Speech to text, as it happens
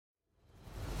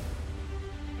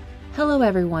Hello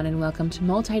everyone and welcome to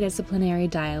Multidisciplinary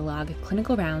Dialogue,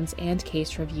 Clinical Rounds, and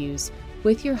Case Reviews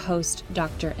with your host,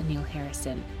 Dr. Anil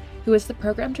Harrison, who is the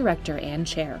Program Director and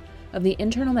Chair of the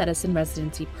Internal Medicine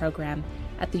Residency Program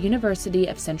at the University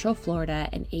of Central Florida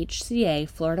and HCA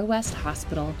Florida West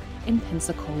Hospital in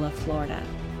Pensacola, Florida.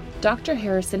 Dr.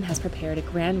 Harrison has prepared a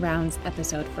Grand Rounds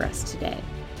episode for us today.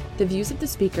 The views of the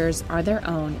speakers are their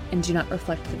own and do not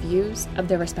reflect the views of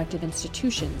their respective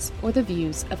institutions or the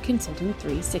views of Consultant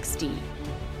 360.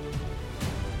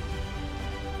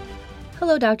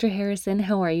 Hello, Dr. Harrison.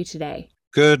 How are you today?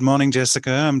 Good morning,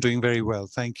 Jessica. I'm doing very well.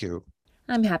 Thank you.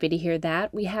 I'm happy to hear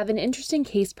that. We have an interesting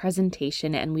case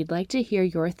presentation, and we'd like to hear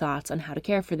your thoughts on how to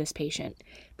care for this patient.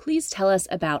 Please tell us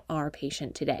about our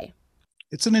patient today.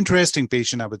 It's an interesting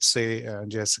patient, I would say,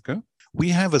 Jessica. We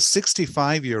have a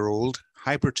 65-year-old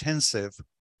hypertensive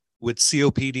with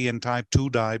COPD and type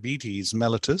 2 diabetes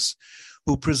mellitus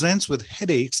who presents with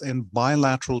headaches and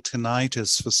bilateral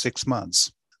tinnitus for 6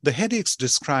 months. The headaches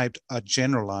described are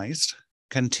generalized,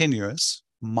 continuous,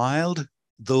 mild,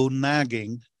 though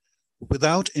nagging,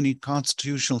 without any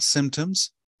constitutional symptoms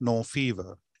nor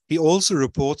fever. He also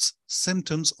reports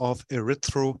symptoms of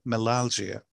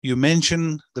erythromelalgia. You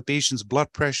mentioned the patient's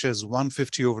blood pressure is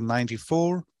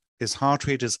 150/94, his heart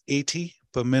rate is 80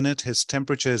 per minute, his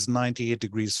temperature is 98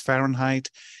 degrees Fahrenheit,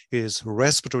 his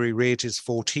respiratory rate is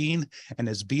 14, and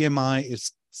his BMI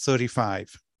is 35.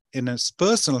 In his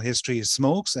personal history, he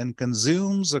smokes and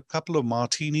consumes a couple of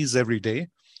martinis every day,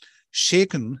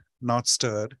 shaken, not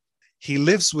stirred. He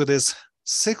lives with his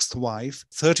sixth wife,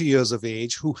 30 years of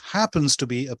age, who happens to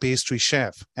be a pastry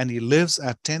chef, and he lives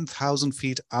at 10,000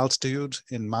 feet altitude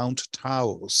in Mount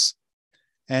Taos,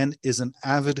 and is an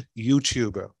avid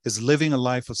YouTuber, is living a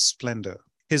life of splendor.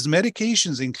 His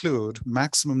medications include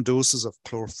maximum doses of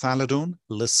chlorthalidone,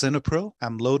 lisinopril,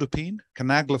 amlodipine,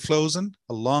 canagliflozin,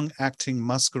 a long-acting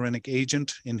muscarinic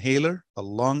agent inhaler, a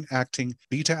long-acting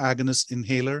beta-agonist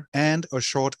inhaler, and a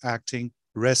short-acting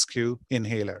rescue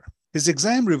inhaler. His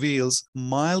exam reveals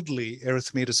mildly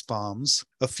erythematous palms,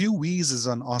 a few wheezes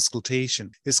on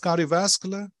auscultation. His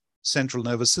cardiovascular, central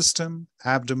nervous system,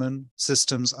 abdomen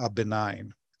systems are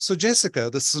benign. So, Jessica,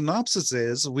 the synopsis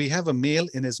is we have a male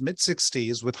in his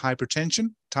mid-60s with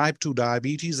hypertension, type 2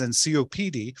 diabetes, and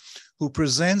COPD who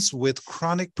presents with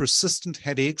chronic persistent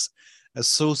headaches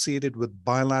associated with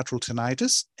bilateral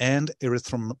tinnitus and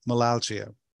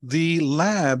erythromelalgia. The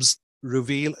labs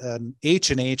reveal an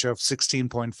H&H of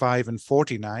 16.5 and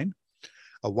 49,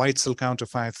 a white cell count of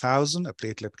 5,000, a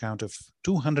platelet count of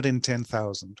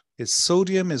 210,000. His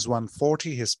sodium is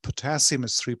 140, his potassium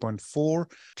is 3.4,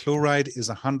 chloride is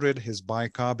 100, his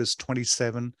bicarb is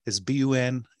 27, his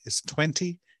BUN is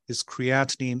 20, his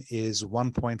creatinine is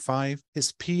 1.5,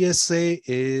 his PSA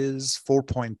is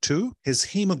 4.2, his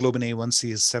hemoglobin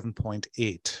A1C is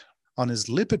 7.8. On his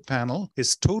lipid panel,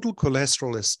 his total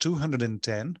cholesterol is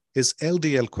 210, his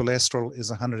LDL cholesterol is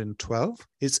 112,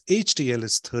 his HDL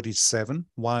is 37,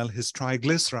 while his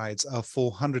triglycerides are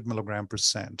 400 milligram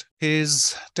percent.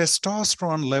 His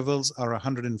testosterone levels are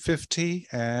 150,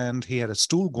 and he had a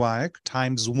stool guaiac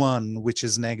times 1, which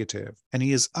is negative. And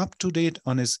he is up to date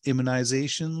on his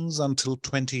immunizations until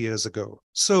 20 years ago.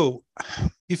 So,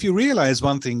 if you realize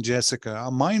one thing, Jessica,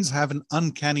 our minds have an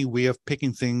uncanny way of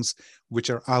picking things which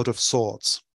are out of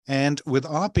sorts. And with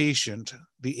our patient,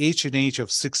 the H&H of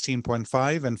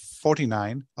 16.5 and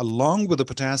 49, along with a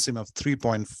potassium of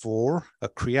 3.4, a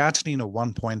creatinine of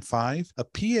 1.5, a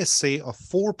PSA of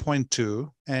 4.2,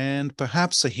 and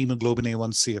perhaps a hemoglobin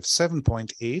A1C of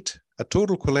 7.8, a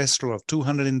total cholesterol of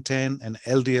 210, an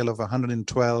LDL of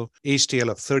 112, HDL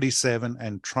of 37,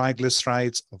 and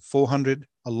triglycerides of 400,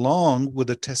 along with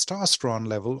a testosterone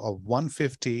level of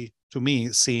 150, to me,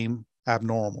 seem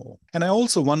abnormal. And I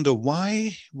also wonder,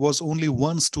 why was only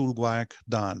one stool guaiac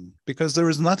done? Because there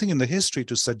is nothing in the history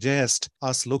to suggest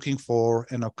us looking for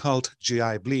an occult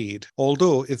GI bleed.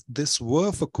 Although if this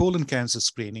were for colon cancer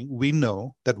screening, we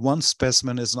know that one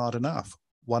specimen is not enough.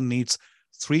 One needs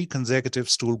 3 consecutive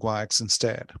stool guaiacs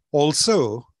instead.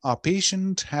 Also, our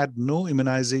patient had no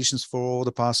immunizations for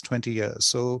the past 20 years.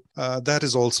 So that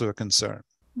is also a concern.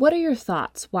 What are your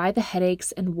thoughts? Why the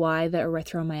headaches and why the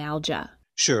erythromelalgia?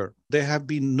 Sure. There have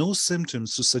been no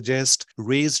symptoms to suggest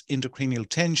raised intracranial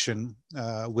tension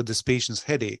with this patient's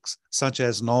headaches, such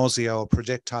as nausea or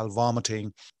projectile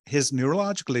vomiting. His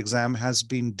neurological exam has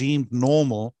been deemed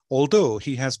normal, although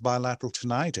he has bilateral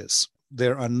tinnitus.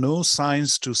 There are no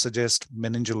signs to suggest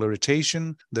meningeal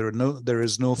irritation. There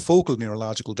is no focal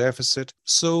neurological deficit.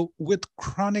 So with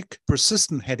chronic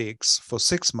persistent headaches for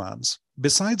 6 months,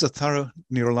 Besides a thorough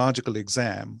neurological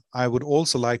exam, I would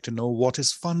also like to know what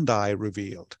his fundi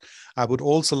revealed. I would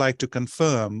also like to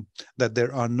confirm that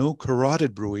there are no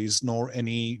carotid bruits nor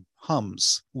any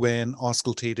hums when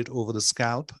auscultated over the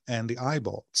scalp and the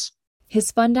eyeballs.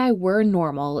 His fundi were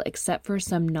normal except for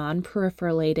some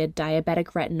non-proliferated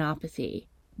diabetic retinopathy.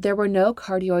 There were no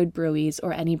cardioid bruits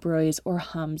or any bruits or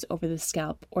hums over the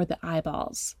scalp or the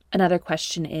eyeballs. Another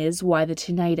question is, why the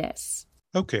tinnitus?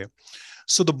 Okay,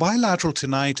 so the bilateral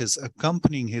tinnitus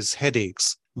accompanying his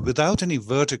headaches without any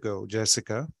vertigo,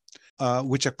 Jessica,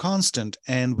 which are constant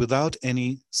and without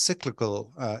any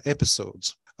cyclical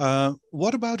episodes.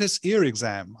 What about his ear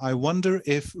exam? I wonder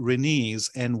if Renee's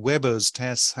and Weber's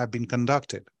tests have been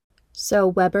conducted. So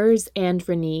Weber's and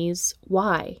Renee's,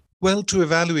 why? Well, to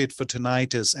evaluate for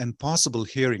tinnitus and possible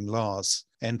hearing loss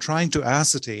and trying to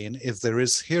ascertain if there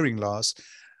is hearing loss,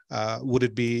 would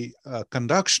it be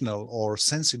conductional or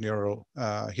sensorineural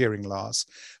hearing loss,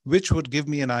 which would give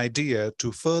me an idea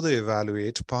to further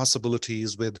evaluate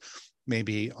possibilities with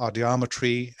maybe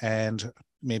audiometry and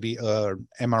maybe an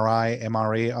MRI,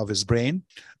 MRA of his brain.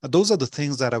 Those are the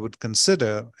things that I would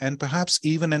consider, and perhaps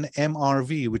even an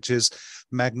MRV, which is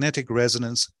magnetic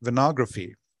resonance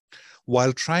venography,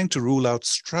 while trying to rule out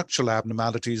structural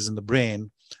abnormalities in the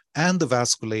brain and the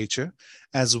vasculature,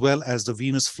 as well as the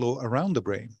venous flow around the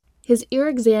brain. His ear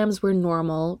exams were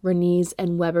normal. Renee's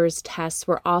and Weber's tests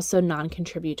were also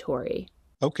non-contributory.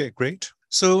 Okay, great.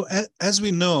 So as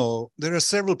we know, there are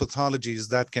several pathologies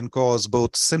that can cause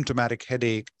both symptomatic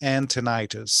headache and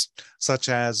tinnitus, such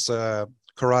as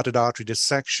carotid artery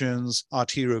dissections,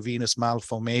 arteriovenous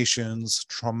malformations,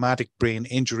 traumatic brain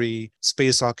injury,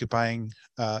 space-occupying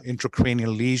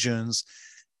intracranial lesions,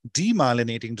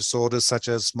 demyelinating disorders such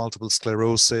as multiple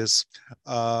sclerosis.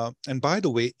 And by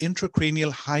the way,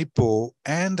 intracranial hypo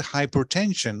and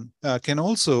hypertension can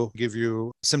also give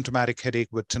you symptomatic headache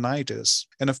with tinnitus.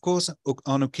 And of course,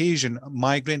 on occasion,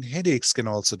 migraine headaches can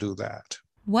also do that.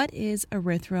 What is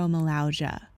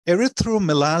erythromelalgia?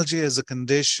 Erythromelalgia is a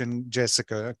condition,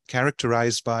 Jessica,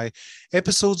 characterized by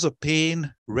episodes of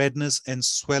pain, redness, and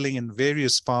swelling in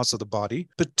various parts of the body,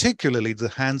 particularly the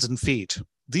hands and feet.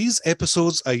 These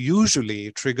episodes are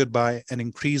usually triggered by an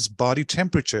increased body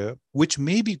temperature, which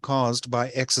may be caused by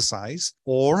exercise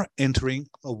or entering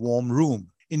a warm room.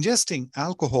 Ingesting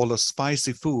alcohol or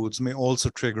spicy foods may also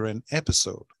trigger an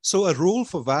episode. So a role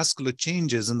for vascular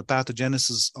changes in the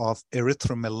pathogenesis of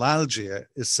erythromelalgia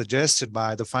is suggested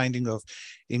by the finding of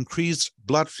increased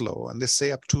blood flow, and they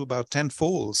say up to about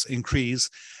 10-fold increase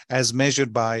as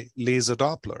measured by laser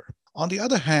Doppler. On the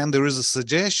other hand, there is a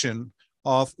suggestion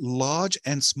of large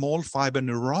and small fiber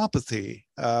neuropathy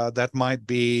that might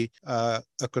be a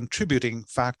contributing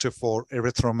factor for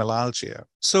erythromelalgia.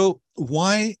 So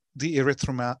why the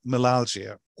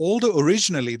erythromelalgia? Although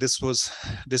originally this was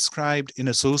described in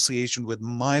association with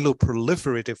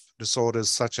myeloproliferative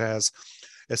disorders such as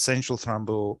essential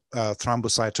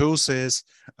thrombocytosis,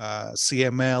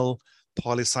 CML,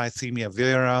 polycythemia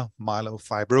vera,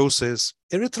 myelofibrosis,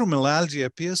 erythromelalgia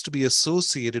appears to be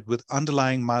associated with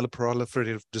underlying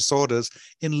myeloproliferative disorders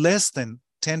in less than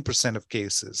 10% of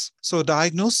cases. So a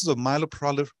diagnosis of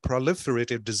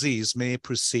myeloproliferative disease may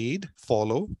precede,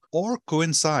 follow, or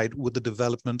coincide with the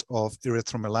development of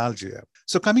erythromelalgia.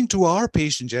 So coming to our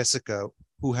patient, Jessica,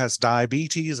 who has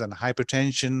diabetes and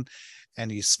hypertension, and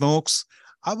he smokes,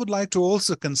 I would like to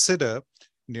also consider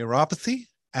neuropathy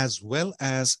as well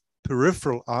as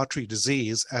peripheral artery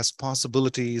disease as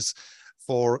possibilities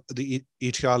for the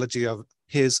etiology of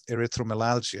his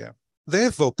erythromelalgia.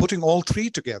 Therefore, putting all three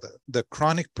together, the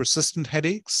chronic persistent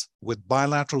headaches with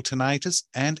bilateral tinnitus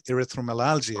and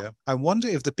erythromelalgia, I wonder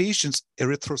if the patient's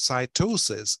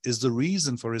erythrocytosis is the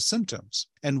reason for his symptoms.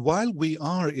 And while we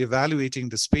are evaluating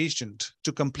this patient,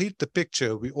 to complete the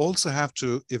picture, we also have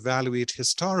to evaluate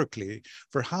historically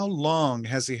for how long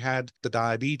has he had the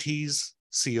diabetes,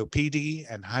 COPD,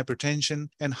 and hypertension,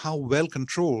 and how well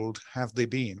controlled have they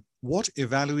been? What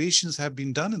evaluations have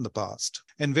been done in the past?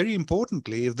 And very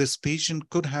importantly, if this patient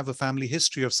could have a family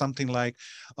history of something like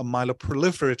a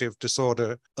myeloproliferative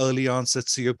disorder, early onset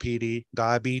COPD,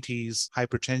 diabetes,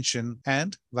 hypertension,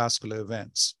 and vascular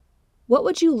events. What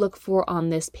would you look for on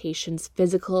this patient's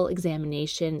physical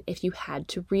examination if you had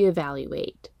to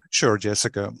reevaluate? Sure,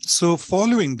 Jessica. So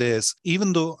following this,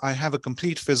 even though I have a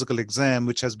complete physical exam,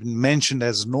 which has been mentioned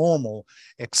as normal,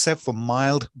 except for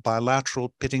mild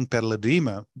bilateral pitting pedal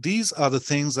edema, these are the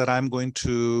things that I'm going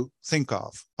to think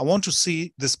of. I want to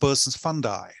see this person's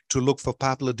fundi to look for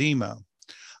papilledema.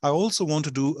 I also want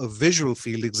to do a visual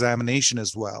field examination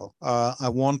as well. I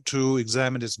want to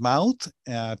examine his mouth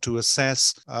to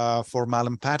assess for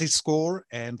Mallampati score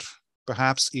and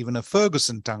perhaps even a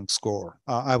Ferguson tongue score.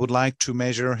 I would like to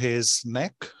measure his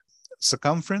neck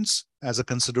circumference as a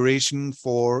consideration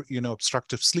for,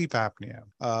 obstructive sleep apnea.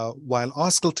 While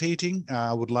auscultating,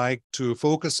 I would like to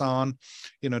focus on,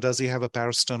 does he have a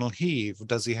parasternal heave?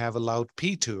 Does he have a loud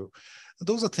P2?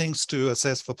 Those are things to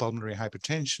assess for pulmonary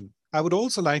hypertension. I would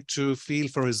also like to feel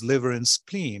for his liver and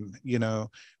spleen.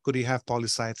 Could he have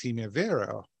polycythemia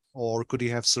vera? Or could he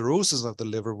have cirrhosis of the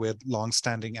liver with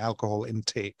long-standing alcohol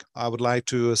intake? I would like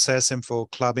to assess him for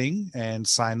clubbing and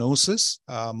cyanosis,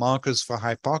 markers for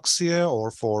hypoxia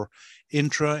or for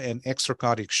intra and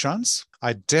extracardiac shunts.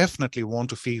 I definitely want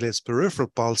to feel his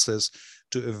peripheral pulses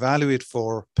to evaluate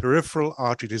for peripheral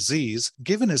artery disease,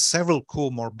 given his several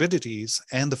comorbidities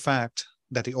and the fact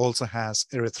that he also has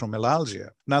erythromelalgia.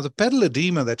 Now, the pedal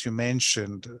edema that you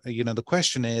mentioned, the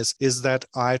question is that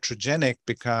iatrogenic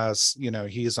because,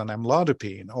 he is on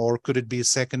amlodipine, or could it be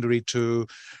secondary to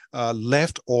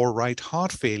left or right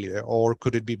heart failure, or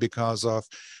could it be because of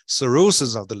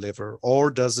cirrhosis of the liver, or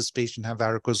does this patient have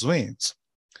varicose veins?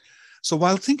 So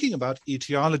while thinking about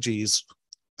etiologies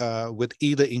with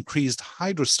either increased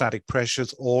hydrostatic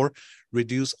pressures or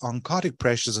reduced oncotic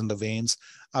pressures in the veins,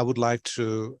 I would like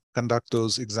to conduct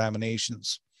those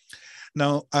examinations.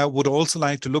 Now, I would also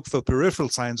like to look for peripheral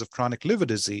signs of chronic liver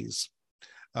disease.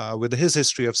 With his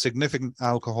history of significant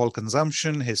alcohol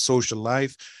consumption, his social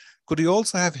life, could he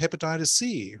also have hepatitis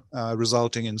C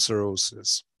resulting in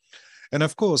cirrhosis? And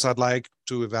of course, I'd like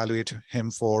to evaluate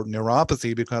him for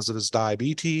neuropathy because of his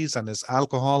diabetes and his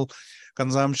alcohol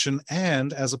consumption,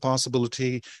 and as a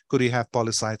possibility, could he have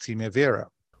polycythemia vera?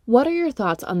 What are your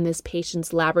thoughts on this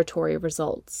patient's laboratory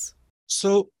results?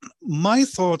 So my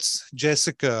thoughts,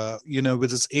 Jessica,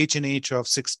 with his H&H of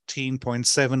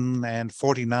 16.7 and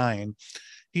 49,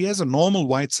 he has a normal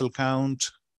white cell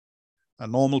count, a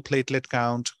normal platelet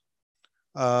count.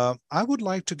 I would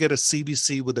like to get a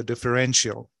CBC with a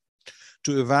differential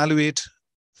to evaluate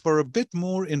for a bit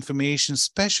more information,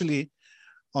 especially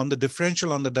on the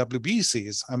differential on the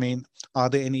WBCs. I mean, are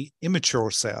there any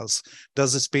immature cells?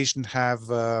 Does this patient have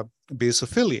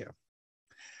basophilia?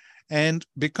 And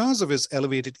because of his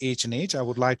elevated H&H, I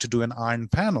would like to do an iron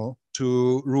panel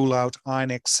to rule out iron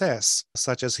excess,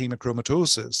 such as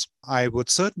hemochromatosis. I would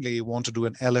certainly want to do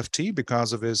an LFT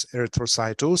because of his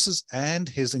erythrocytosis and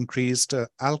his increased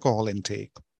alcohol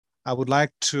intake. I would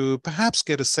like to perhaps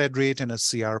get a SED rate and a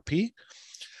CRP.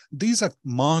 These are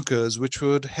markers which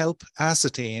would help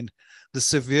ascertain the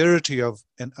severity of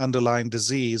an underlying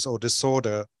disease or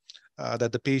disorder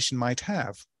that the patient might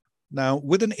have. Now,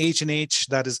 with an H&H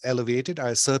that is elevated,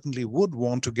 I certainly would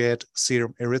want to get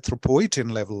serum erythropoietin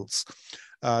levels.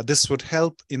 This would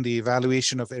help in the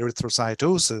evaluation of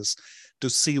erythrocytosis to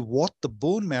see what the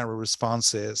bone marrow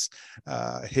response is,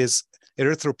 his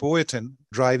erythropoietin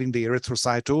driving the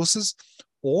erythrocytosis,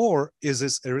 or is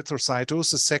his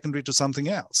erythrocytosis secondary to something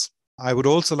else? I would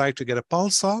also like to get a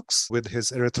pulse ox with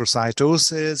his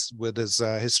erythrocytosis, with his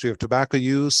history of tobacco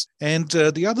use. And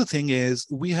the other thing is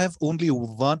we have only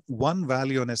one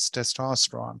value on his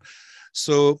testosterone.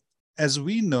 So as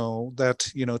we know that,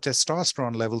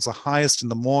 testosterone levels are highest in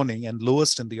the morning and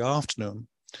lowest in the afternoon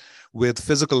with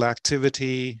physical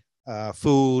activity,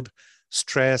 food,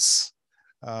 stress,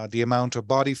 the amount of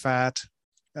body fat,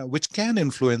 which can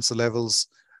influence the levels.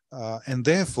 And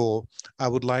therefore, I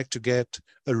would like to get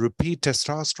a repeat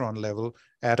testosterone level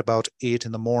at about 8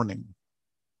 in the morning.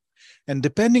 And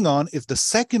depending on if the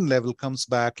second level comes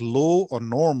back low or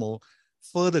normal,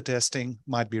 further testing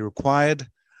might be required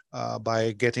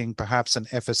by getting perhaps an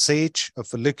FSH, a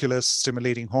follicular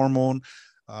stimulating hormone,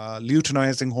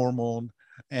 luteinizing hormone,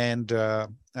 and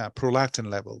prolactin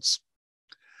levels.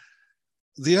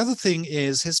 The other thing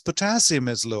is his potassium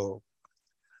is low.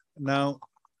 Now,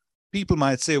 people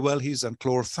might say, well, he's on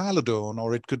chlorothalidone,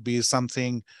 or it could be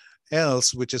something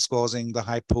else which is causing the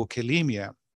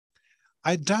hypokalemia.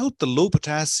 I doubt the low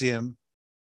potassium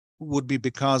would be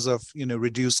because of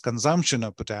reduced consumption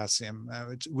of potassium,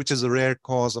 which is a rare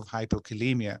cause of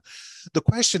hypokalemia. The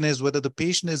question is whether the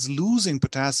patient is losing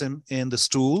potassium in the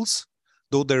stools,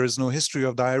 though there is no history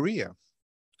of diarrhea.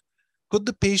 Could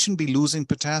the patient be losing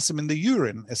potassium in the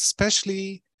urine,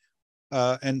 especially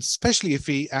if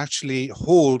we actually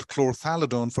hold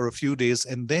chlorothalidone for a few days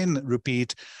and then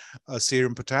repeat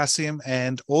serum potassium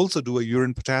and also do a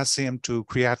urine potassium to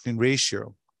creatinine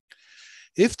ratio?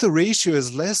 If the ratio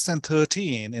is less than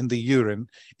 13 in the urine,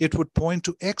 it would point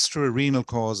to extrarenal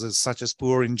causes such as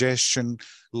poor ingestion,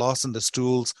 loss in the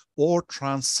stools, or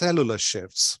transcellular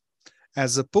shifts,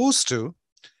 as opposed to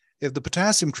if the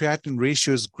potassium creatinine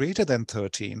ratio is greater than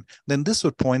 13, then this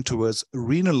would point towards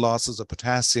renal losses of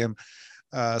potassium,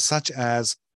 such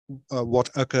as what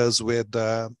occurs with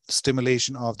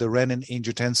stimulation of the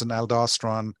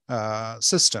renin-angiotensin-aldosterone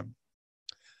system.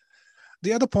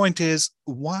 The other point is,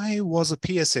 why was a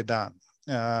PSA done?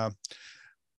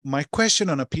 My question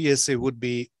on a PSA would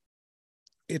be,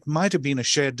 it might have been a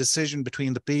shared decision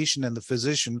between the patient and the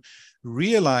physician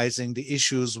realizing the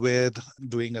issues with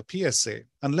doing a PSA.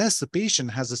 Unless the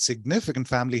patient has a significant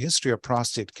family history of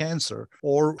prostate cancer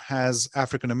or has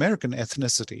African-American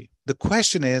ethnicity, the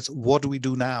question is, what do we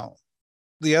do now?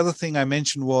 The other thing I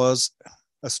mentioned was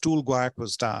a stool guaiac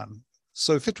was done.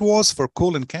 So if it was for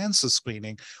colon cancer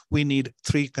screening, we need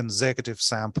 3 consecutive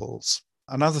samples.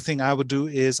 Another thing I would do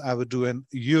is I would do an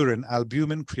urine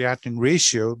albumin creatinine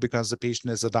ratio because the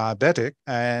patient is a diabetic,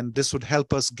 and this would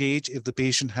help us gauge if the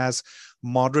patient has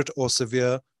moderate or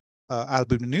severe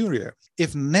albuminuria.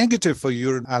 If negative for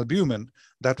urine albumin,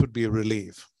 that would be a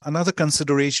relief. Another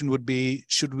consideration would be,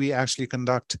 should we actually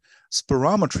conduct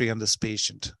spirometry on this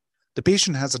patient? The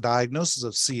patient has a diagnosis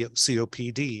of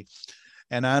COPD,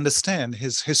 and I understand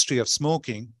his history of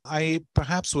smoking. I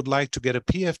perhaps would like to get a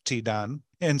PFT done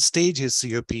and stage his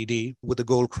COPD with the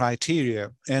gold criteria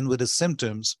and with his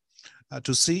symptoms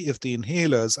to see if the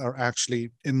inhalers are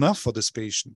actually enough for this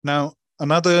patient. Now,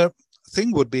 another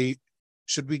thing would be,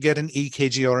 should we get an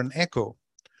EKG or an echo?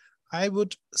 I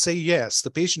would say yes. The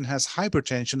patient has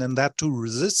hypertension, and that too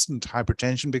resistant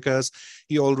hypertension, because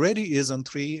he already is on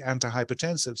 3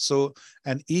 antihypertensives. So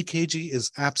an EKG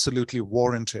is absolutely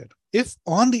warranted. If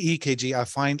on the EKG I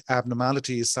find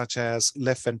abnormalities such as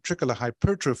left ventricular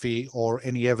hypertrophy or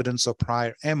any evidence of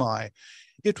prior MI,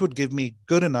 it would give me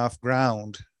good enough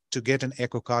ground to get an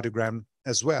echocardiogram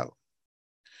as well.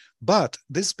 But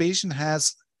this patient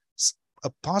has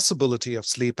a possibility of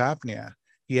sleep apnea.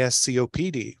 He has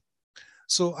COPD.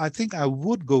 So I think I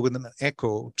would go with an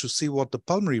echo to see what the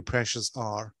pulmonary pressures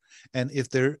are and if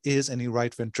there is any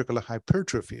right ventricular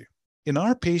hypertrophy. In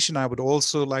our patient, I would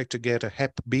also like to get a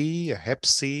Hep B, a Hep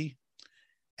C,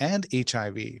 and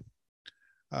HIV.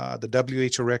 The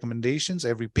WHO recommendations,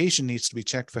 every patient needs to be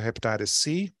checked for hepatitis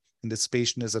C. And this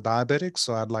patient is a diabetic,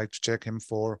 so I'd like to check him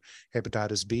for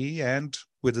hepatitis B. And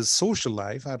with his social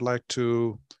life, I'd like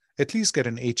to at least get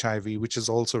an HIV, which is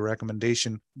also a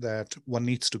recommendation that one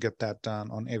needs to get that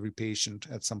done on every patient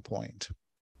at some point.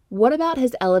 What about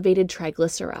his elevated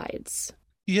triglycerides?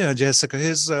 Yeah, Jessica,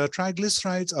 his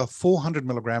triglycerides are 400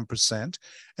 milligram percent,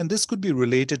 and this could be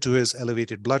related to his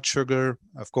elevated blood sugar,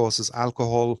 of course, his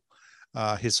alcohol,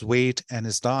 his weight, and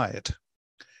his diet.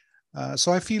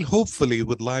 So I feel hopefully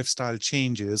with lifestyle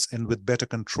changes and with better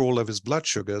control of his blood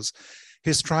sugars,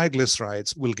 his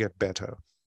triglycerides will get better.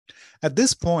 At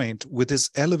this point, with his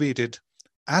elevated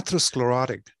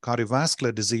atherosclerotic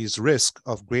cardiovascular disease risk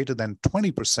of greater than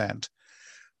 20%,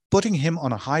 putting him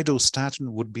on a high-dose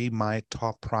statin would be my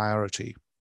top priority.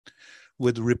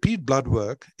 With repeat blood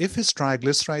work, if his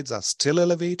triglycerides are still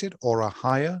elevated or are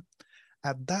higher,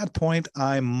 at that point,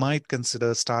 I might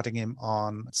consider starting him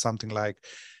on something like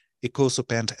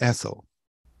icosapent ethyl.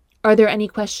 Are there any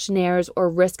questionnaires or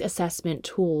risk assessment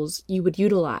tools you would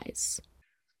utilize?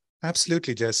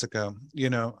 Absolutely, Jessica.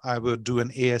 I would do an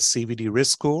ASCVD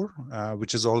risk score,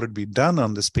 which has already been done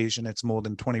on this patient. It's more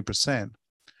than 20%.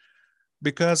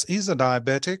 Because he's a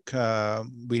diabetic,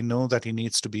 we know that he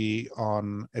needs to be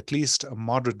on at least a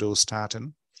moderate dose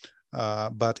statin.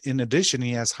 But in addition,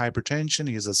 he has hypertension,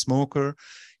 he is a smoker,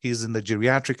 he's in the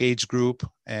geriatric age group,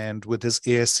 and with his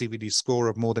ASCVD score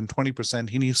of more than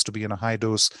 20%, he needs to be in a high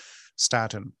dose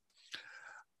statin.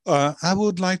 I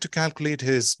would like to calculate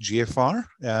his GFR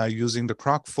using the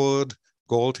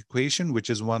Crockford-Gault equation, which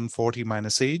is 140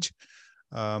 minus age,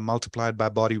 multiplied by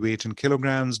body weight in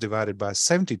kilograms, divided by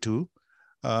 72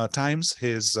 times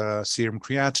his serum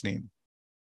creatinine.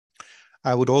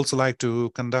 I would also like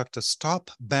to conduct a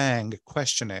stop-bang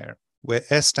questionnaire, where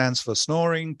S stands for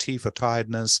snoring, T for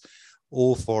tiredness,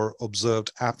 O for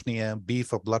observed apnea, B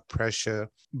for blood pressure,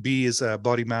 B is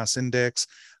body mass index,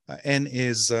 N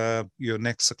is your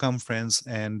neck circumference,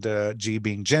 and G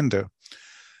being gender.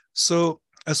 So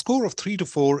a score of 3 to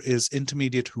 4 is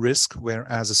intermediate risk,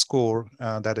 whereas a score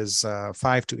that is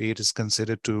 5 to 8 is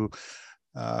considered to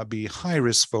be high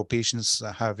risk for patients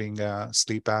having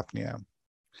sleep apnea.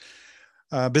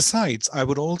 Besides, I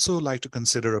would also like to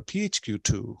consider a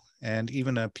PHQ-2 and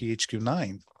even a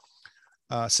PHQ-9.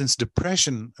 Since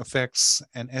depression affects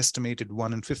an estimated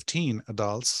 1 in 15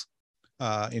 adults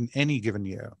in any given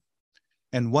year.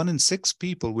 And 1 in 6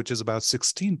 people, which is about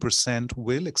 16%,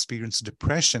 will experience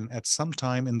depression at some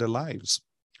time in their lives.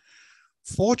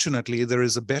 Fortunately, there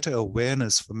is a better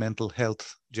awareness for mental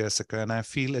health, Jessica, and I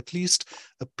feel at least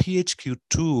a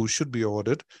PHQ-2 should be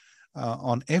ordered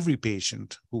on every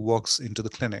patient who walks into the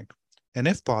clinic. And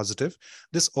if positive,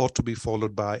 this ought to be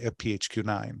followed by a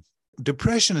PHQ-9.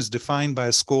 Depression is defined by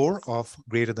a score of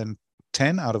greater than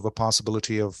 10 out of a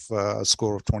possibility of a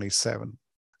score of 27.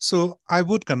 So I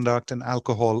would conduct an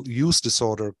alcohol use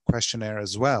disorder questionnaire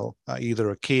as well, either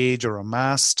a cage or a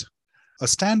mast. A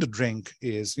standard drink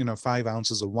is, 5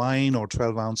 ounces of wine or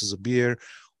 12 ounces of beer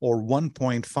or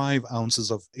 1.5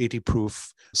 ounces of 80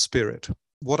 proof spirit.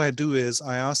 What I do is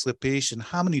I ask the patient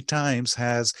how many times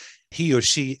has he or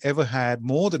she ever had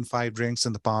more than 5 drinks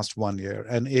in the past 1 year.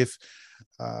 And if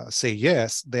say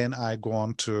yes, then I go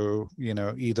on to,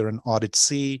 either an audit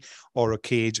C or a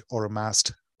cage or a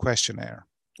mast questionnaire.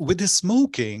 With his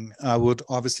smoking, I would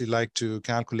obviously like to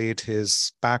calculate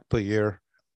his pack per year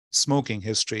smoking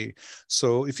history.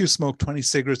 So if you smoke 20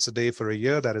 cigarettes a day for a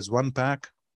year, that is 1 pack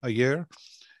a year,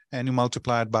 and you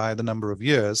multiply it by the number of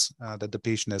years that the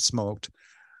patient has smoked.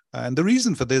 And the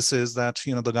reason for this is that,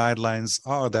 the guidelines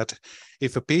are that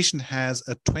if a patient has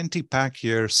a 20-pack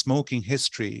year smoking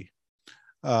history,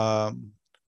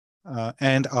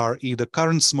 and are either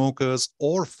current smokers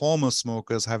or former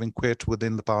smokers having quit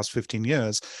within the past 15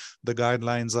 years, the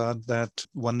guidelines are that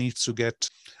one needs to get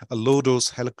a low-dose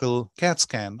helical CAT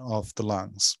scan of the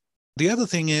lungs. The other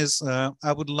thing is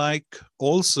I would like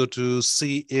also to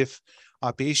see if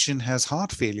our patient has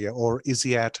heart failure or is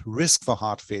he at risk for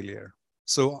heart failure.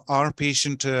 So our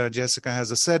patient, Jessica,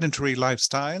 has a sedentary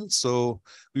lifestyle, so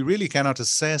we really cannot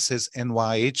assess his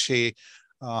NYHA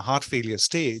heart failure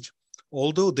stage,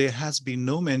 although there has been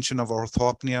no mention of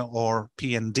orthopnea or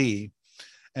PND,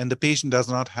 and the patient does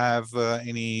not have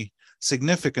any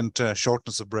significant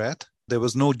shortness of breath. There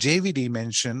was no JVD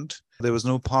mentioned. There was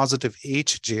no positive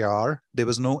HJR. There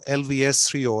was no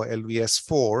LVS3 or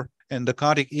LVS4, and the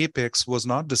cardiac apex was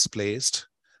not displaced.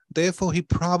 Therefore, he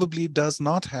probably does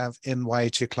not have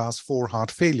NYHA class 4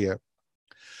 heart failure.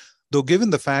 Though given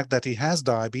the fact that he has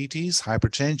diabetes,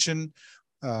 hypertension,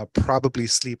 probably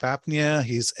sleep apnea,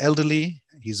 he's elderly,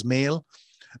 he's male,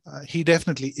 he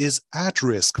definitely is at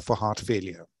risk for heart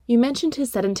failure. You mentioned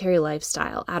his sedentary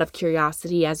lifestyle. Out of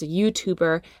curiosity, as a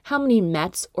YouTuber, how many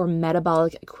METs or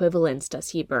metabolic equivalents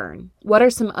does he burn? What are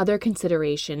some other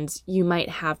considerations you might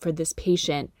have for this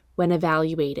patient when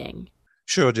evaluating?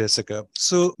 Sure, Jessica.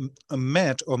 So a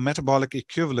MET or metabolic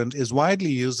equivalent is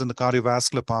widely used in the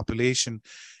cardiovascular population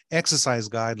exercise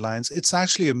guidelines. It's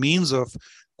actually a means of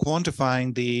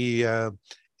quantifying the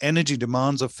energy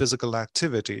demands of physical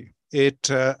activity. It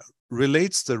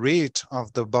relates the rate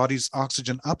of the body's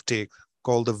oxygen uptake,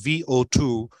 called the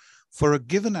VO2, for a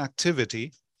given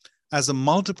activity as a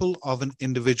multiple of an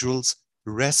individual's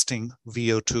resting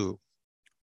VO2.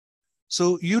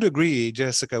 So you'd agree,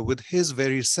 Jessica, with his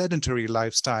very sedentary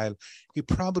lifestyle, he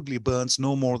probably burns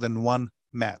no more than 1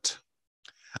 MET.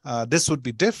 This would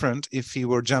be different if he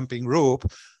were jumping rope.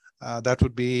 That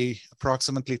would be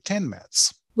approximately 10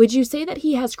 METs. Would you say that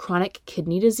he has chronic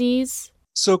kidney disease?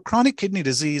 So chronic kidney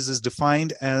disease is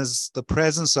defined as the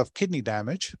presence of kidney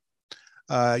damage,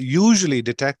 usually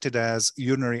detected as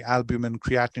urinary albumin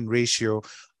creatinine ratio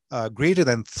greater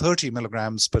than 30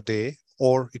 milligrams per day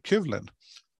or equivalent,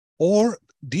 or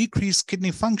decreased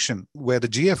kidney function where the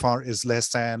GFR is less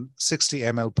than 60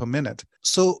 ml per minute.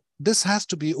 So this has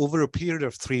to be over a period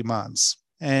of 3 months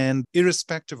and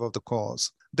irrespective of the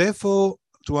cause. Therefore,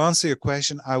 to answer your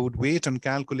question, I would wait on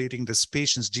calculating this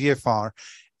patient's GFR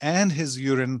and his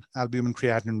urine albumin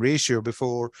creatinine ratio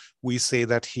before we say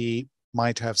that he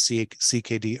might have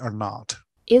CKD or not.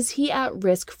 Is he at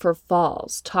risk for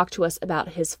falls? Talk to us about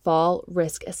his fall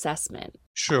risk assessment.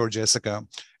 Sure, Jessica.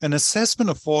 An assessment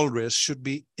of fall risk should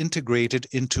be integrated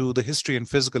into the history and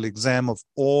physical exam of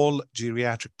all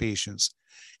geriatric patients,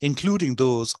 including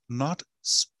those not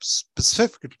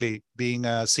specifically being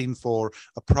seen for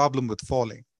a problem with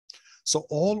falling. So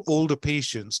all older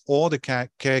patients or the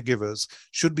caregivers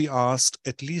should be asked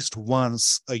at least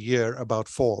once a year about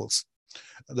falls.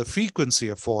 The frequency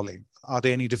of falling. Are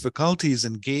there any difficulties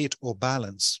in gait or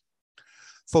balance?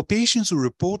 For patients who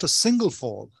report a single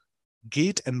fall,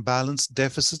 gait and balance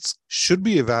deficits should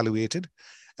be evaluated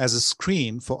as a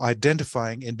screen for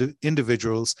identifying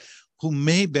individuals who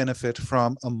may benefit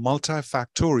from a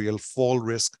multifactorial fall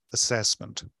risk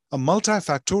assessment. A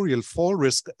multifactorial fall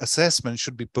risk assessment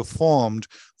should be performed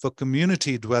for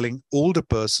community-dwelling older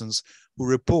persons who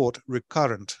report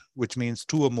recurrent, which means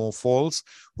 2 or more falls,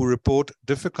 who report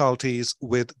difficulties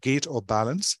with gait or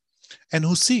balance, and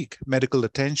who seek medical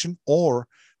attention or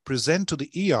present to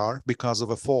the ER because of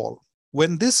a fall.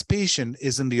 When this patient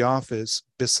is in the office,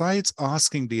 besides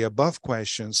asking the above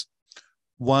questions,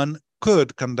 one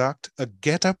could conduct a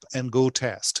get up and go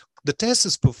test. The test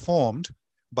is performed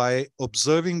by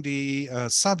observing the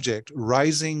subject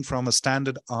rising from a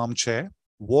standard armchair,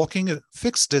 walking a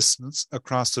fixed distance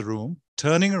across the room,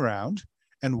 turning around,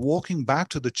 and walking back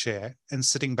to the chair and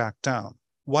sitting back down.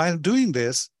 While doing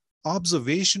this,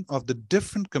 observation of the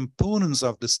different components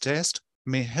of this test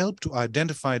may help to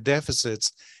identify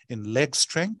deficits in leg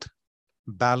strength,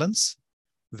 balance,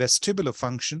 vestibular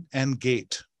function, and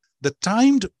gait. The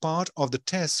timed part of the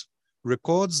test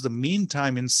records the mean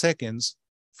time in seconds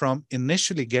from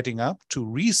initially getting up to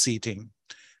reseating,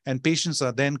 and patients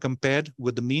are then compared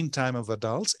with the mean time of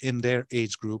adults in their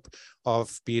age group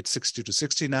of be it 60 to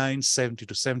 69, 70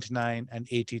 to 79, and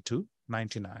 80 to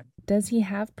 99. Does he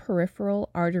have peripheral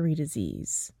artery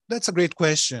disease? That's a great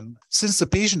question. Since the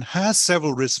patient has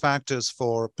several risk factors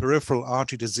for peripheral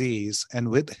artery disease and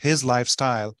with his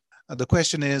lifestyle, the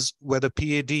question is whether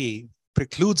PAD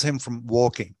precludes him from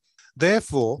walking.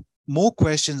 Therefore, more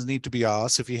questions need to be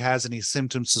asked if he has any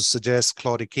symptoms to suggest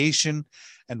claudication,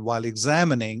 and while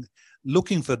examining,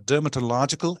 looking for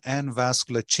dermatological and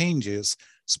vascular changes,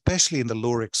 especially in the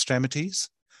lower extremities,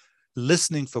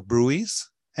 listening for bruits,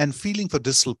 and feeling for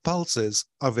distal pulses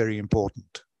are very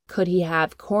important. Could he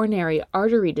have coronary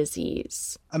artery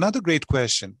disease? Another great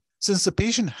question. Since the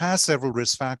patient has several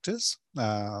risk factors,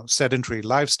 sedentary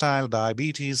lifestyle,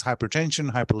 diabetes,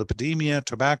 hypertension, hyperlipidemia,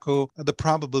 tobacco, the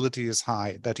probability is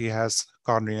high that he has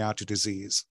coronary artery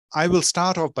disease. I will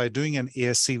start off by doing an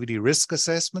ASCVD risk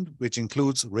assessment, which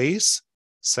includes race,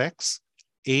 sex,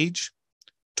 age,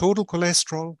 total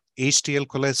cholesterol, HDL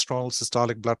cholesterol,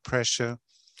 systolic blood pressure.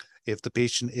 If the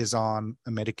patient is on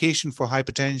a medication for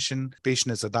hypertension,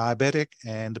 patient is a diabetic,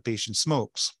 and the patient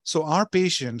smokes. So our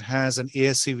patient has an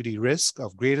ASCVD risk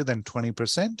of greater than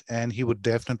 20%, and he would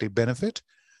definitely benefit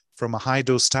from a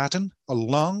high-dose statin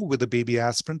along with a baby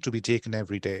aspirin to be taken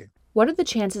every day. What are the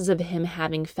chances of him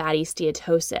having fatty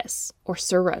steatosis or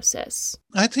cirrhosis?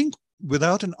 I think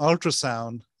without an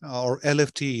ultrasound or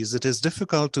LFTs, it is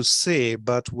difficult to say,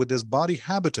 but with his body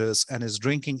habitus and his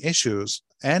drinking issues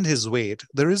and his weight,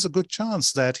 there is a good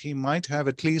chance that he might have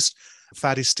at least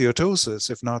fatty steatosis,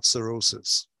 if not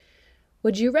cirrhosis.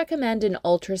 Would you recommend an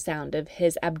ultrasound of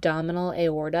his abdominal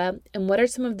aorta, and what are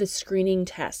some of the screening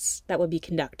tests that would be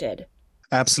conducted?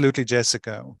 Absolutely,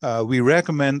 Jessica. We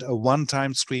recommend a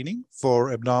one-time screening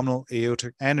for abdominal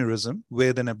aortic aneurysm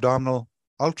with an abdominal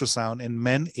ultrasound in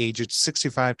men aged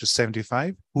 65 to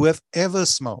 75 who have ever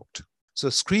smoked. So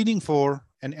screening for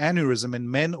an aneurysm in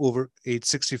men over age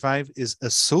 65 is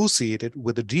associated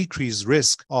with a decreased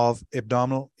risk of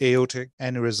abdominal aortic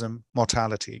aneurysm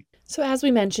mortality. So as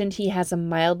we mentioned, he has a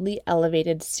mildly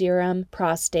elevated serum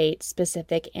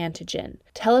prostate-specific antigen.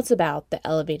 Tell us about the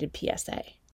elevated PSA.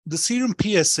 The serum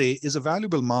PSA is a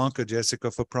valuable marker,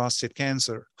 Jessica, for prostate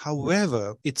cancer.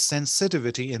 However, its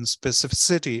sensitivity and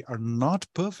specificity are not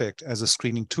perfect as a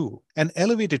screening tool. An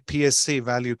elevated PSA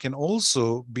value can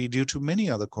also be due to many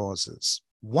other causes.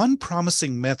 One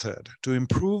promising method to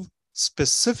improve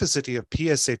specificity of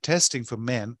PSA testing for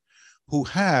men who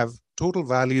have total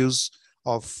values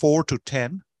of 4 to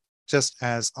 10, just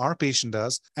as our patient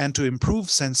does, and to improve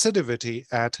sensitivity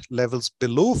at levels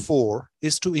below 4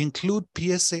 is to include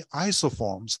PSA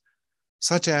isoforms,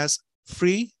 such as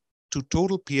free to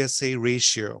total PSA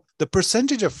ratio. The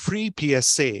percentage of free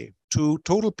PSA to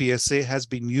total PSA has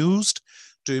been used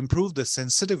to improve the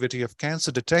sensitivity of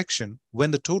cancer detection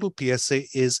when the total PSA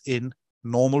is in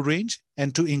normal range,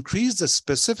 and to increase the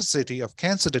specificity of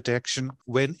cancer detection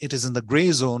when it is in the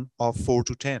gray zone of 4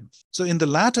 to 10. So in the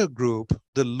latter group,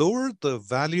 the lower the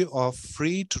value of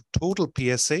free to total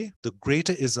PSA, the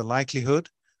greater is the likelihood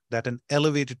that an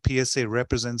elevated PSA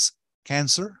represents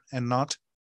cancer and not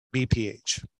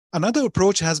BPH. Another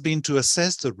approach has been to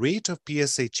assess the rate of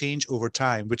PSA change over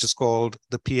time, which is called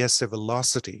the PSA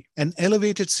velocity. An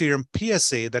elevated serum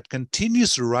PSA that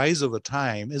continues to rise over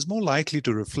time is more likely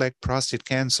to reflect prostate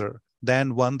cancer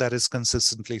than one that is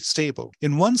consistently stable.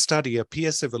 In one study, a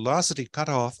PSA velocity cut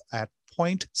off at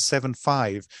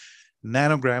 0.75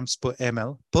 nanograms per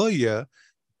ml per year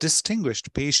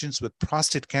distinguished patients with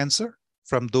prostate cancer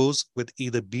from those with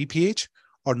either BPH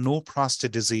or no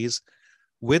prostate disease,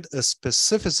 with a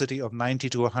specificity of 90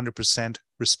 to 100%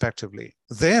 respectively.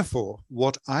 Therefore,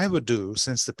 what I would do,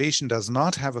 since the patient does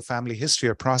not have a family history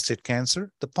of prostate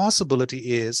cancer, the possibility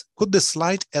is, could the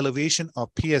slight elevation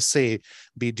of PSA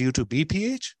be due to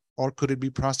BPH, or could it be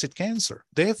prostate cancer?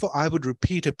 Therefore, I would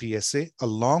repeat a PSA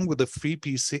along with a free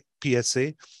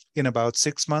PSA in about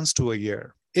 6 months to a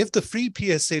year. If the free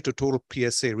PSA to total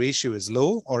PSA ratio is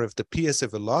low, or if the PSA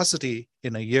velocity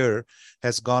in a year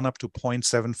has gone up to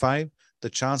 0.75, the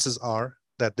chances are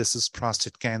that this is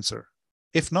prostate cancer.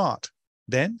 If not,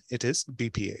 then it is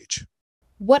BPH.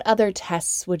 What other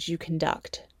tests would you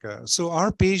conduct? So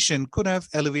our patient could have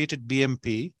elevated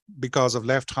BMP because of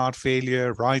left heart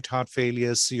failure, right heart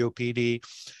failure, COPD,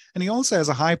 and he also has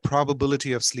a high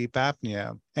probability of sleep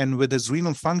apnea. And with his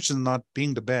renal function not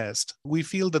being the best, we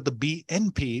feel that the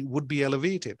BNP would be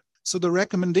elevated. So the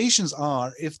recommendations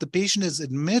are, if the patient is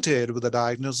admitted with a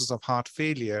diagnosis of heart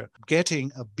failure,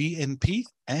 getting a BNP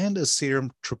and a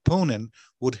serum troponin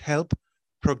would help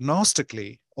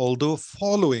prognostically, although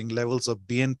following levels of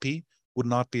BNP would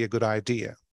not be a good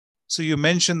idea. So you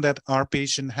mentioned that our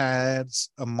patient has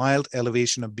a mild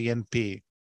elevation of BNP.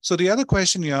 So the other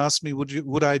question you asked me,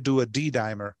 would I do a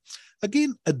D-dimer?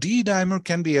 Again, a D-dimer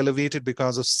can be elevated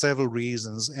because of several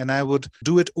reasons, and I would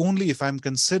do it only if I'm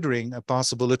considering a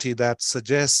possibility that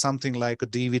suggests something like a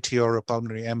DVT or a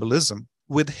pulmonary embolism.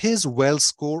 With his well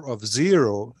score of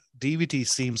 0, DVT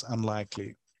seems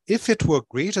unlikely. If it were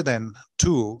greater than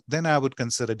 2, then I would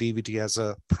consider DVT as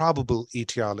a probable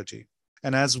etiology.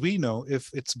 And as we know, if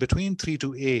it's between 3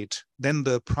 to 8, then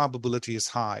the probability is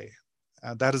high.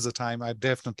 That is the time I'd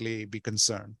definitely be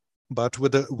concerned. But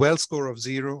with a well score of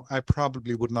 0, I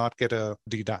probably would not get a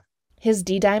D-dimer. His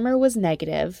D-dimer was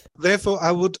negative. Therefore,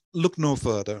 I would look no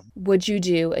further. Would you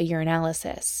do a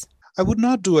urinalysis? I would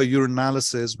not do a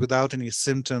urinalysis without any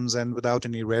symptoms and without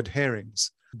any red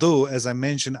herrings. Though, as I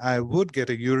mentioned, I would get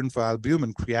a urine for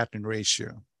albumin creatinine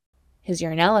ratio. His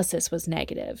urinalysis was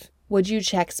negative. Would you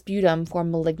check sputum for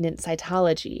malignant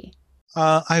cytology?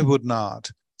 I would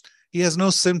not. He has no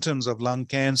symptoms of lung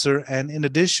cancer, and in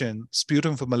addition,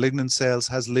 sputum for malignant cells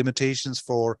has limitations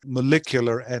for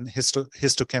molecular and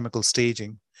histochemical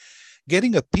staging.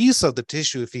 Getting a piece of the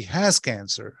tissue if he has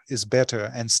cancer is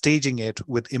better, and staging it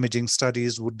with imaging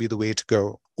studies would be the way to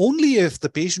go. Only if the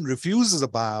patient refuses a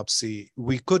biopsy,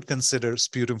 we could consider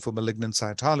sputum for malignant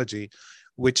cytology,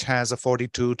 which has a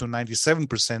 42 to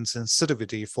 97%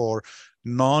 sensitivity for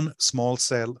non-small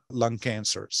cell lung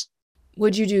cancers.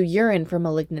 Would you do urine for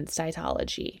malignant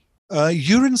cytology?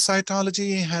 Urine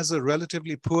cytology has a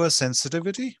relatively poor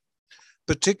sensitivity,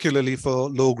 particularly for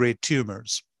low-grade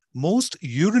tumors. Most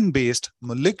urine-based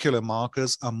molecular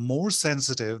markers are more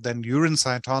sensitive than urine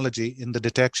cytology in the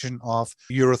detection of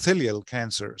urothelial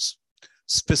cancers,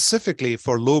 specifically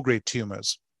for low-grade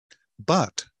tumors.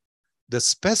 But the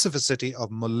specificity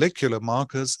of molecular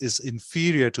markers is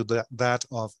inferior to that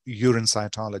of urine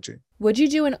cytology. Would you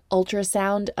do an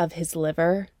ultrasound of his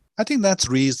liver? I think that's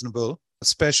reasonable,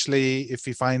 especially if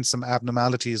we find some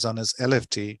abnormalities on his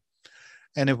LFT.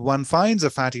 And if one finds a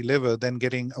fatty liver, then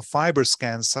getting a fiber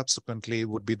scan subsequently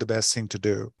would be the best thing to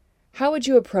do. How would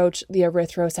you approach the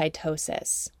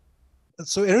erythrocytosis?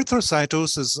 So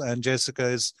erythrocytosis, and Jessica,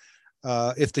 is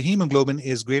if the hemoglobin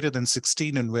is greater than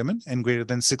 16 in women and greater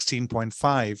than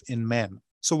 16.5 in men.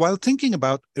 So while thinking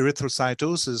about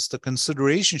erythrocytosis, the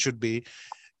consideration should be,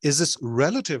 is this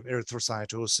relative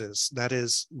erythrocytosis, that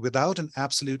is, without an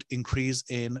absolute increase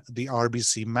in the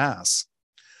RBC mass?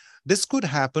 This could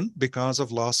happen because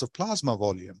of loss of plasma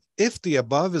volume. If the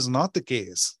above is not the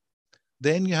case,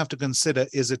 then you have to consider,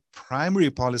 is it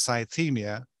primary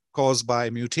polycythemia caused by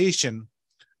a mutation,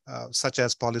 such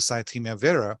as polycythemia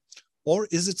vera, or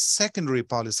is it secondary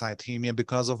polycythemia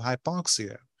because of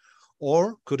hypoxia?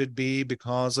 Or could it be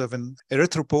because of an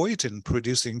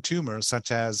erythropoietin-producing tumor,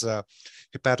 such as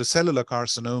hepatocellular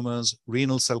carcinomas,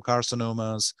 renal cell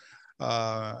carcinomas,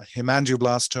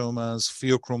 hemangioblastomas,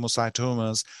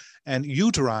 pheochromocytomas, and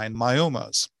uterine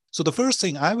myomas? So the first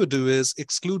thing I would do is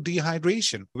exclude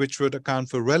dehydration, which would account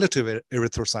for relative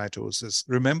erythrocytosis.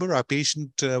 Remember, our patient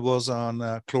was on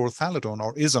chlorothalidone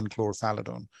or is on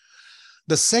chlorothalidone.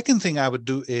 The second thing I would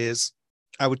do is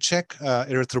I would check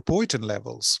erythropoietin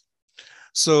levels.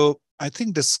 So I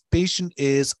think this patient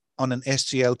is on an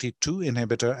SGLT2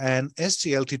 inhibitor, and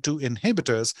SGLT2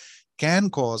 inhibitors can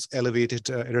cause elevated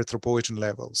erythropoietin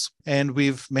levels. And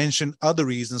we've mentioned other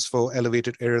reasons for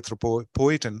elevated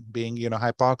erythropoietin being,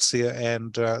 hypoxia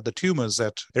and the tumors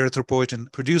that erythropoietin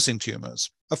producing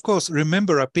tumors. Of course,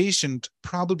 remember, a patient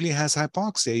probably has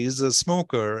hypoxia. He's a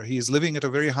smoker. He's living at a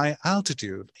very high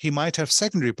altitude. He might have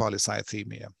secondary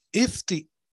polycythemia. If the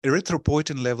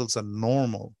erythropoietin levels are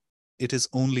normal, it is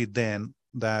only then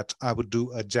that I would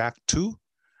do a JAK2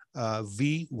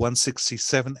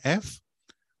 V167F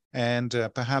and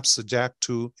perhaps a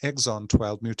JAK2 exon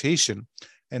 12 mutation.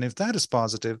 And if that is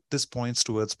positive, this points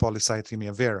towards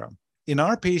polycythemia vera. In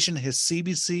our patient, his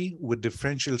CBC with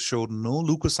differential showed no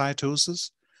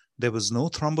leukocytosis. There was no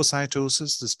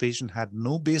thrombocytosis. This patient had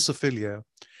no basophilia.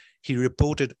 He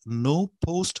reported no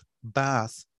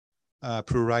post-bath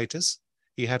pruritus.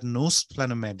 He had no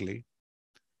splenomegaly.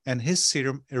 And his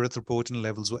serum erythropoietin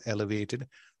levels were elevated.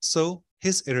 So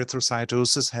his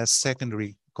erythrocytosis has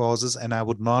secondary causes, and I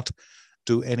would not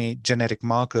do any genetic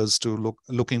markers to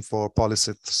looking for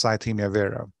polycythemia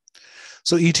vera.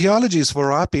 So etiologies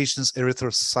for our patients'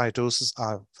 erythrocytosis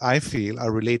I feel,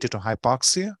 are related to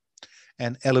hypoxia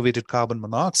and elevated carbon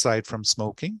monoxide from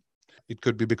smoking. It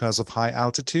could be because of high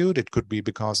altitude. It could be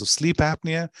because of sleep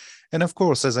apnea. And of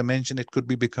course, as I mentioned, it could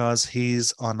be because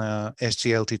he's on a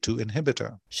SGLT2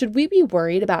 inhibitor. Should we be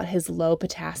worried about his low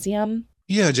potassium?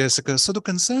 Yeah, Jessica. So the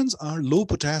concerns are low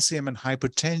potassium and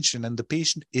hypertension, and the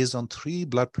patient is on 3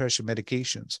 blood pressure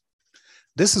medications.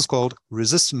 This is called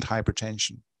resistant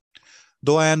hypertension.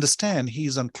 Though I understand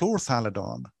he's on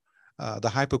chlorthalidone, the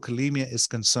hypokalemia is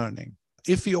concerning.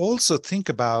 If you also think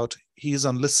about he's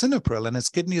on lisinopril and his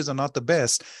kidneys are not the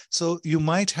best, so you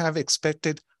might have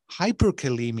expected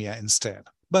hyperkalemia instead.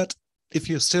 But if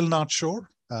you're still not sure,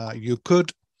 you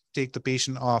could take the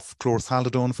patient off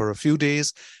chlorthalidone for a few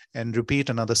days and repeat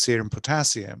another serum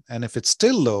potassium. And if it's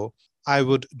still low, I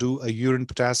would do a urine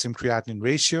potassium creatinine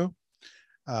ratio.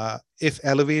 If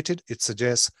elevated, it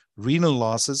suggests renal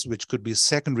losses, which could be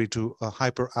secondary to a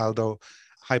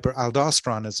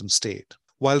hyperaldosteronism state.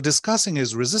 While discussing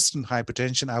his resistant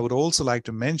hypertension, I would also like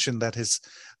to mention that his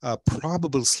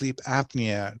probable sleep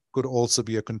apnea could also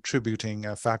be a contributing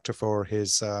factor for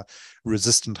his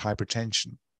resistant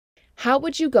hypertension. How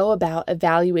would you go about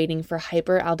evaluating for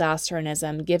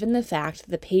hyperaldosteronism given the fact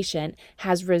that the patient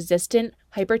has resistant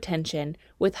hypertension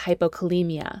with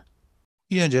hypokalemia?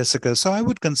 Yeah, Jessica. So I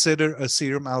would consider a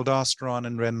serum aldosterone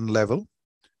and renin level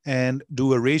and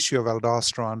do a ratio of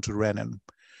aldosterone to renin.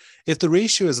 If the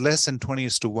ratio is less than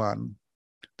 20:1,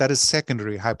 that is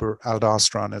secondary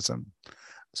hyperaldosteronism.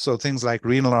 So things like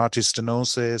renal artery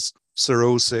stenosis,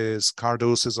 cirrhosis,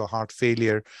 cardosis, or heart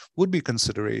failure would be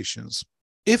considerations.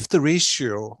 If the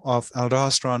ratio of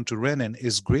aldosterone to renin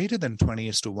is greater than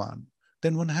 20:1,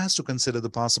 then one has to consider the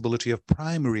possibility of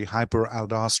primary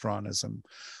hyperaldosteronism,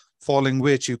 following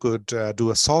which you could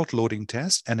do a salt loading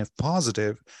test, and if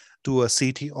positive, do a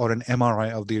CT or an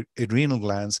MRI of the adrenal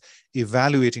glands,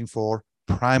 evaluating for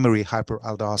primary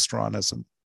hyperaldosteronism.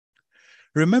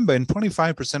 Remember, in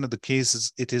 25% of the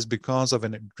cases, it is because of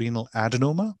an adrenal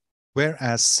adenoma,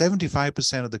 whereas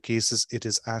 75% of the cases, it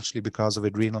is actually because of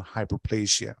adrenal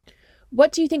hyperplasia.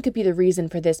 What do you think could be the reason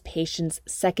for this patient's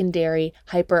secondary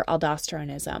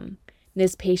hyperaldosteronism?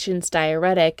 This patient's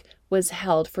diuretic was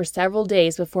held for several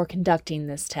days before conducting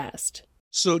this test.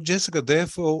 So, Jessica,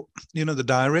 therefore, the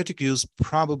diuretic use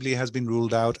probably has been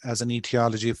ruled out as an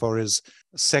etiology for his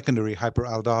secondary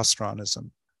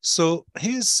hyperaldosteronism. So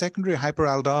his secondary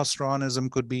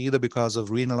hyperaldosteronism could be either because of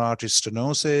renal artery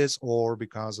stenosis or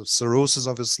because of cirrhosis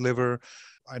of his liver.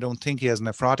 I don't think he has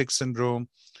nephrotic syndrome.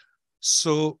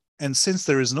 So, and since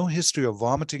there is no history of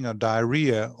vomiting or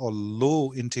diarrhea or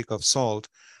low intake of salt,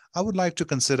 I would like to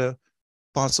consider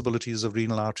possibilities of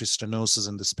renal artery stenosis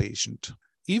in this patient.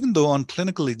 Even though on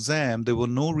clinical exam, there were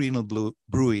no renal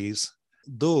bruits,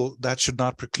 though that should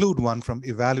not preclude one from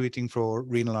evaluating for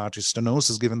renal artery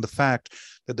stenosis, given the fact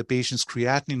that the patient's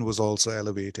creatinine was also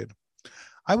elevated.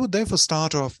 I would therefore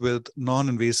start off with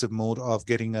non-invasive mode of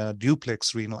getting a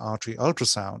duplex renal artery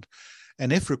ultrasound,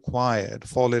 and if required,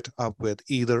 follow it up with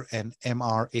either an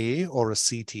MRA or a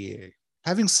CTA.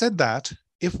 Having said that,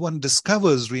 if one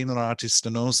discovers renal artery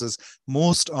stenosis,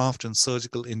 most often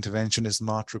surgical intervention is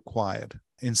not required.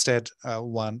 Instead,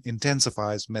 one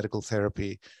intensifies medical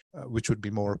therapy, which would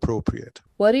be more appropriate.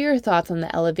 What are your thoughts on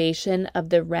the elevation of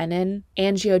the renin,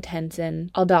 angiotensin,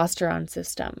 aldosterone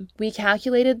system? We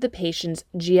calculated the patient's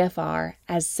GFR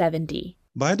as 70.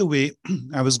 By the way,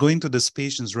 I was going through this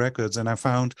patient's records and I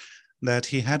found that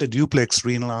he had a duplex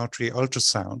renal artery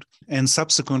ultrasound and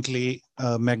subsequently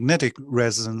a magnetic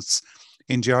resonance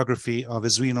angiography of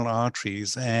his renal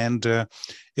arteries, and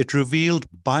it revealed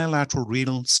bilateral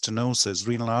renal stenosis,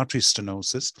 renal artery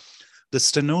stenosis. The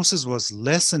stenosis was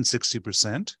less than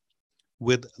 60%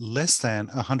 with less than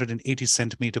 180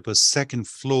 centimeter per second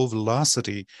flow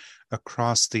velocity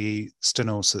across the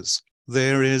stenosis.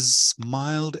 There is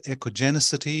mild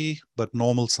echogenicity, but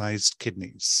normal-sized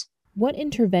kidneys. What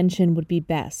intervention would be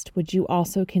best? Would you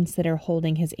also consider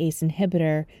holding his ACE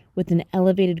inhibitor with an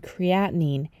elevated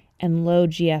creatinine and low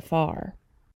GFR?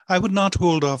 I would not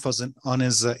hold off on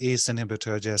his ACE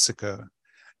inhibitor, Jessica,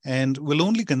 and will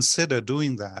only consider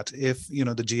doing that if, the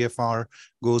GFR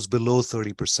goes below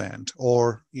 30%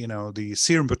 or, the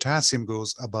serum potassium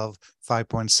goes above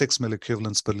 5.6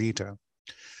 milliequivalents per liter.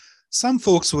 Some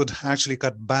folks would actually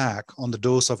cut back on the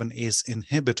dose of an ACE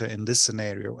inhibitor in this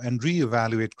scenario and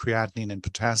reevaluate creatinine and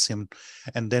potassium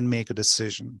and then make a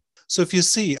decision. So if you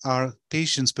see our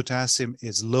patient's potassium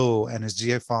is low and his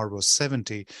GFR was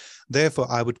 70, therefore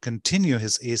I would continue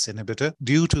his ACE inhibitor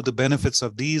due to the benefits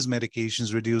of these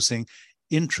medications reducing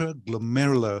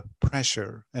intraglomerular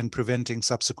pressure and preventing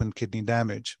subsequent kidney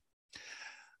damage.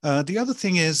 The other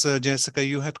thing is, Jessica,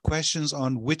 you had questions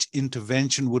on which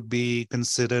intervention would be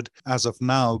considered as of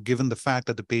now, given the fact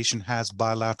that the patient has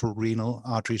bilateral renal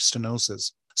artery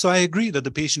stenosis. So I agree that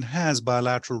the patient has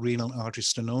bilateral renal artery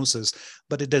stenosis,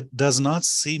 but it does not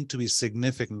seem to be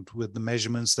significant with the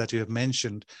measurements that you have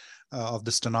mentioned of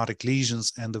the stenotic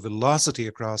lesions and the velocity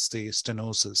across the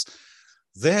stenosis.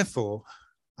 Therefore,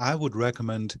 I would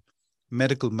recommend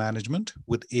medical management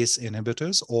with ACE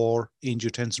inhibitors or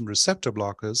angiotensin receptor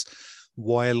blockers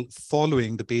while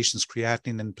following the patient's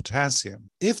creatinine and potassium.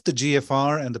 If the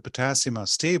GFR and the potassium are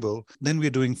stable, then we're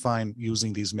doing fine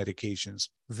using these medications.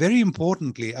 Very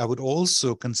importantly, I would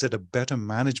also consider better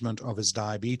management of his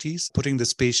diabetes, putting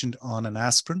this patient on an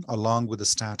aspirin along with a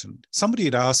statin. Somebody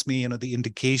had asked me, the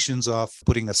indications of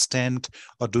putting a stent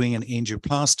or doing an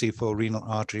angioplasty for renal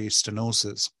artery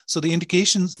stenosis. So the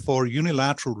indications for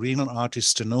unilateral renal artery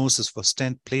stenosis for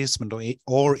stent placement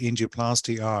or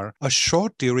angioplasty are a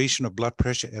short duration of blood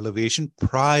pressure elevation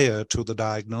prior to the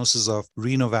diagnosis of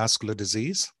renovascular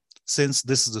disease, since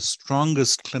this is the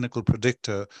strongest clinical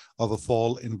predictor of a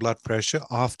fall in blood pressure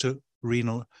after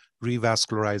renal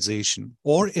revascularization,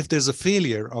 or if there's a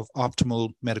failure of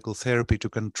optimal medical therapy to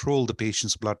control the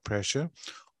patient's blood pressure,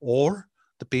 or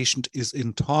the patient is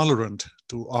intolerant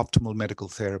to optimal medical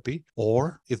therapy,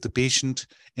 or if the patient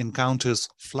encounters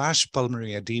flash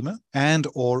pulmonary edema and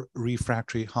or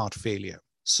refractory heart failure.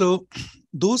 So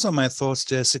those are my thoughts,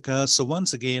 Jessica. So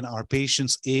once again, our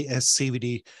patient's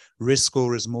ASCVD risk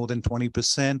score is more than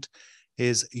 20%.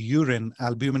 His urine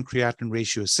albumin creatinine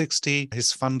ratio is 60.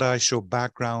 His fundi show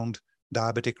background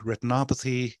diabetic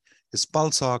retinopathy. His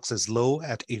pulse ox is low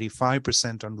at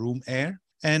 85% on room air.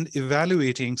 And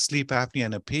evaluating sleep apnea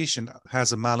in a patient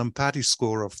has a Mallampati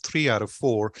score of 3 out of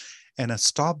 4 and a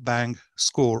stop bang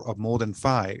score of more than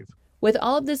 5. With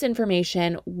all of this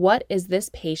information, what is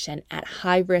this patient at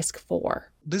high risk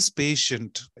for? This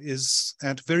patient is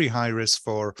at very high risk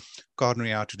for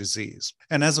coronary artery disease.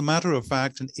 And as a matter of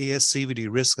fact, an ASCVD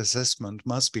risk assessment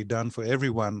must be done for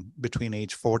everyone between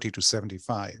age 40 to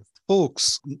 75.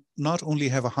 Folks not only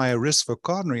have a higher risk for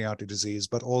coronary artery disease,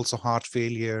 but also heart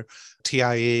failure,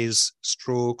 TIAs,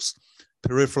 strokes,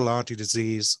 peripheral artery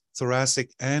disease, thoracic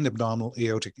and abdominal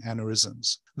aortic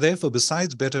aneurysms. Therefore,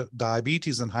 besides better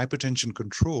diabetes and hypertension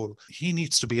control, he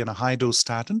needs to be on a high-dose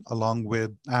statin along with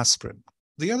aspirin.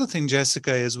 The other thing,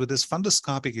 Jessica, is with this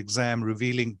fundoscopic exam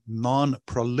revealing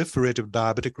non-proliferative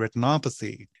diabetic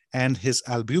retinopathy and his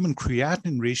albumin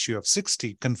creatinine ratio of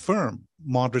 60 confirm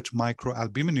moderate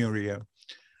microalbuminuria.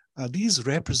 These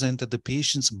represent that the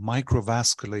patient's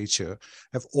microvasculature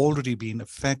have already been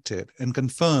affected and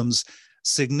confirms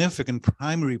significant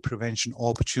primary prevention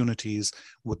opportunities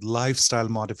with lifestyle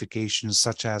modifications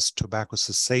such as tobacco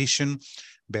cessation,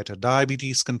 better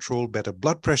diabetes control, better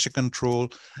blood pressure control,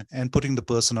 and putting the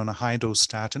person on a high-dose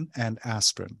statin and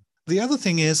aspirin. The other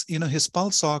thing is, his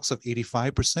pulse ox of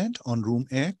 85% on room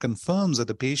air confirms that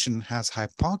the patient has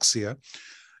hypoxia,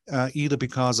 either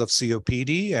because of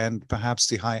COPD and perhaps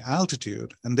the high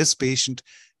altitude. And this patient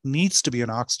needs to be on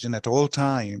oxygen at all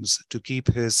times to keep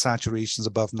his saturations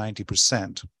above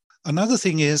 90%. Another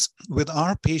thing is with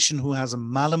our patient who has a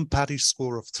Mallampati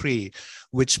score of 3,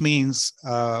 which means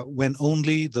when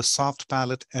only the soft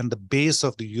palate and the base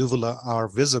of the uvula are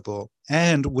visible,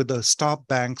 and with a stop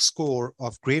bang score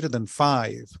of greater than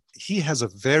 5, he has a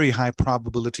very high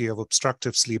probability of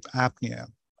obstructive sleep apnea.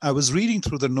 I was reading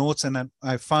through the notes and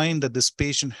I find that this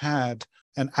patient had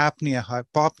an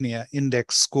apnea-hypopnea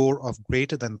index score of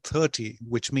greater than 30,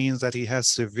 which means that he has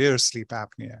severe sleep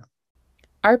apnea.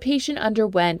 Our patient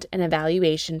underwent an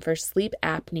evaluation for sleep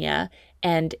apnea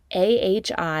and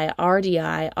AHI,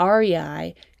 RDI,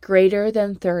 REI greater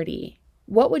than 30.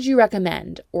 What would you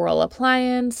recommend? Oral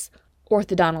appliance,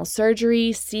 orthodontal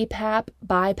surgery, CPAP,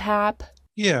 BiPAP?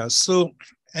 Yeah, so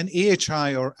an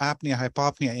AHI or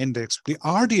apnea-hypopnea index, the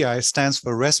RDI stands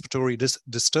for respiratory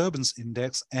disturbance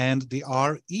index, and the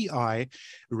REI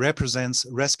represents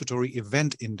respiratory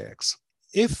event index.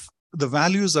 If the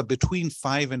values are between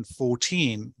 5 and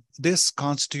 14, this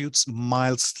constitutes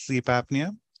mild sleep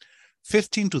apnea,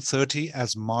 15 to 30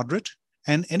 as moderate,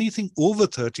 and anything over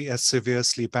 30 as severe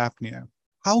sleep apnea.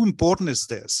 How important is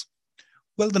this?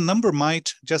 Well, the number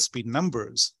might just be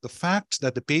numbers. The fact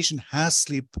that the patient has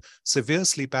severe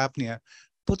sleep apnea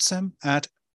puts him at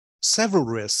several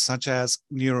risks, such as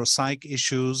neuropsych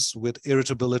issues with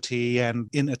irritability and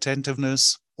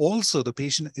inattentiveness, Also, the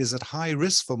patient is at high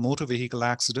risk for motor vehicle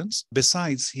accidents.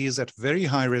 Besides, he is at very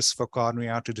high risk for coronary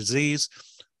artery disease,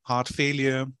 heart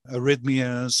failure,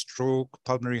 arrhythmias, stroke,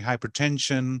 pulmonary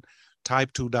hypertension,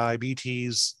 type 2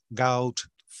 diabetes, gout,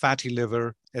 fatty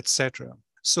liver, etc.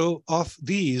 So of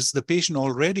these, the patient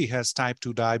already has type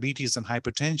 2 diabetes and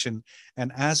hypertension,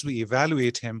 and as we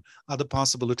evaluate him, other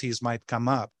possibilities might come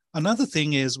up. Another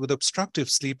thing is with obstructive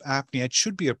sleep apnea, it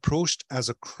should be approached as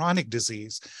a chronic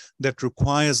disease that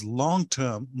requires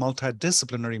long-term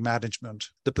multidisciplinary management.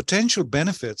 The potential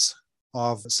benefits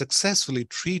of successfully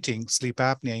treating sleep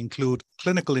apnea include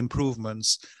clinical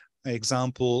improvements,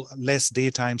 example, less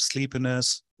daytime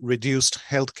sleepiness, reduced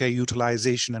healthcare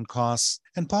utilization and costs,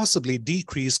 and possibly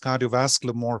decreased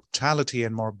cardiovascular mortality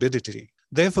and morbidity.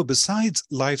 Therefore, besides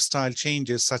lifestyle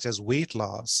changes such as weight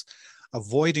loss,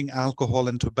 avoiding alcohol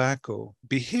and tobacco,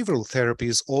 behavioral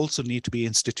therapies also need to be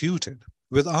instituted.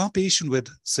 With our patient with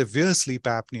severe sleep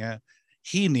apnea,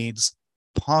 he needs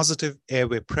positive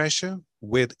airway pressure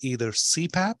with either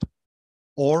CPAP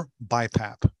or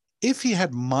BiPAP. If he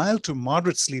had mild to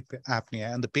moderate sleep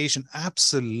apnea and the patient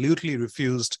absolutely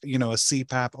refused, a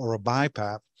CPAP or a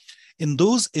BiPAP, in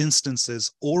those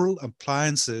instances, oral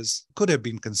appliances could have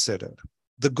been considered.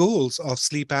 The goals of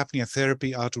sleep apnea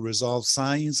therapy are to resolve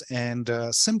signs and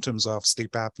symptoms of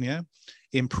sleep apnea,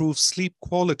 improve sleep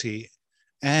quality,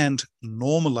 and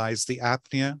normalize the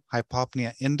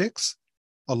apnea-hypopnea index,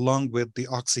 along with the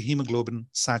oxyhemoglobin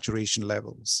saturation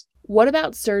levels. What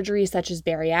about surgery such as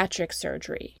bariatric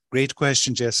surgery? Great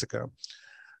question, Jessica.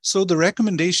 So the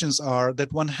recommendations are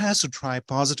that one has to try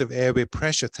positive airway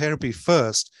pressure therapy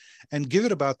first and give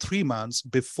it about 3 months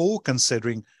before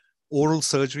considering oral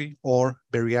surgery or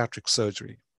bariatric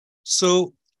surgery.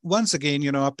 So once again,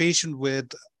 a patient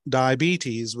with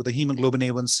diabetes with a hemoglobin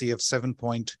A1C of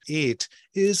 7.8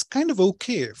 is kind of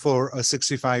okay for a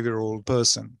 65-year-old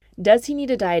person. Does he need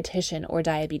a dietitian or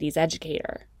diabetes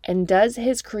educator? And does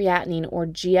his creatinine or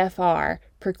GFR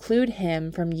preclude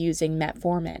him from using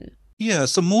metformin? Yeah,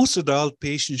 so most adult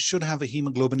patients should have a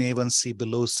hemoglobin A1C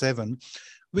below 7,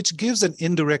 which gives an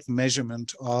indirect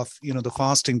measurement of, the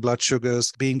fasting blood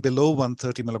sugars being below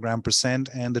 130 milligram percent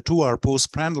and the 2-hour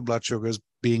postprandial blood sugars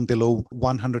being below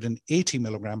 180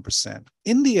 milligram percent.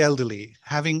 In the elderly,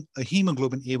 having a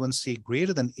hemoglobin A1C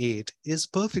greater than 8 is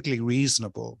perfectly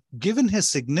reasonable. Given his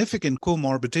significant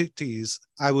comorbidities,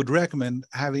 I would recommend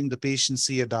having the patient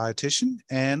see a dietitian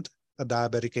and a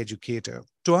diabetic educator.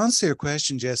 To answer your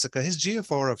question, Jessica, his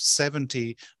GFR of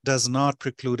 70 does not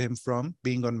preclude him from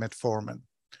being on metformin.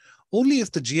 Only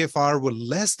if the GFR were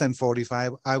less than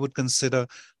 45, I would consider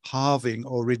halving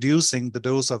or reducing the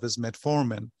dose of his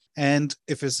metformin. And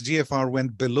if his GFR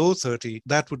went below 30,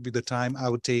 that would be the time I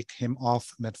would take him off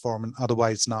metformin,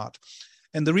 otherwise not.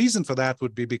 And the reason for that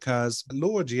would be because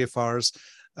lower GFRs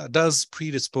does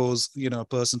predispose, a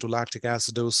person to lactic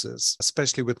acidosis,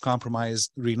 especially with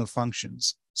compromised renal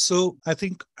functions. So I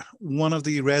think one of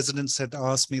the residents had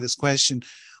asked me this question: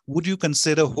 would you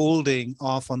consider holding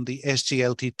off on the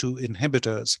SGLT2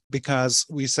 inhibitors? Because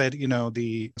we said,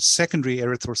 the secondary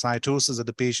erythrocytosis that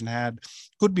the patient had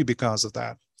could be because of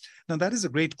that. Now, that is a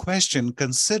great question,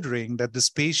 considering that this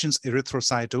patient's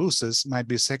erythrocytosis might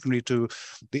be secondary to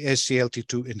the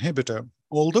SGLT2 inhibitor.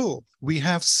 Although we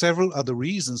have several other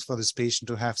reasons for this patient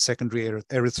to have secondary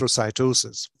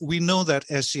erythrocytosis. We know that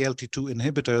SGLT2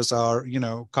 inhibitors are,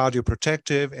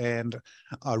 cardioprotective and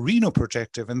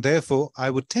renoprotective, and therefore I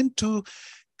would tend to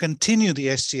continue the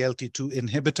SGLT2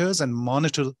 inhibitors and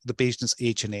monitor the patient's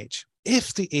H&H.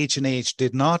 If the H&H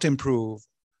did not improve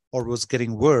or was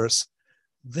getting worse,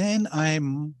 then I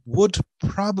would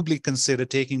probably consider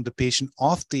taking the patient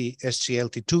off the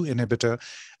SGLT2 inhibitor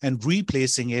and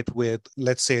replacing it with,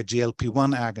 let's say, a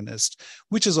GLP-1 agonist,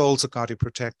 which is also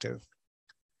cardioprotective.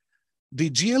 The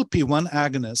GLP-1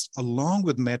 agonist, along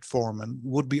with metformin,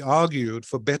 would be argued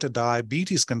for better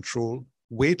diabetes control,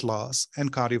 weight loss, and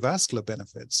cardiovascular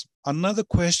benefits. Another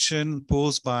question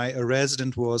posed by a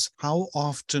resident was, how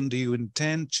often do you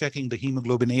intend checking the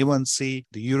hemoglobin A1C,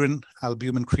 the urine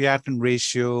albumin creatinine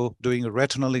ratio, doing a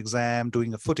retinal exam,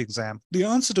 doing a foot exam? The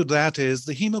answer to that is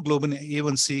the hemoglobin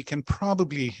A1C can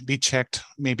probably be checked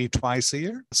maybe twice a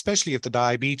year, especially if the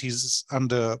diabetes is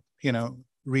under,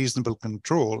 reasonable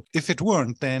control. If it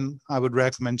weren't, then I would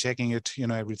recommend checking it,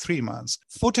 every 3 months.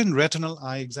 Foot and retinal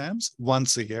eye exams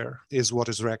once a year is what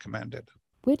is recommended.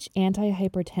 Which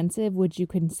antihypertensive would you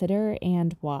consider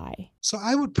and why? So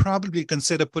I would probably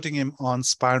consider putting him on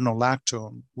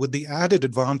spironolactone with the added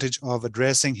advantage of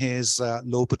addressing his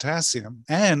low potassium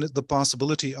and the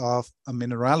possibility of a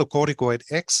mineralocorticoid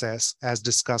excess as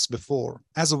discussed before.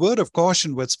 As a word of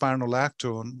caution with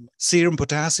spironolactone, serum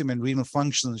potassium and renal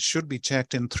function should be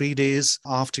checked in 3 days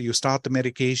after you start the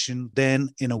medication, then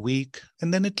in a week,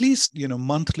 and then at least,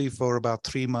 monthly for about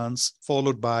 3 months,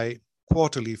 followed by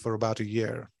quarterly for about a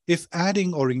year. If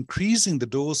adding or increasing the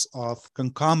dose of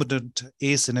concomitant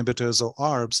ACE inhibitors or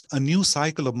ARBs, a new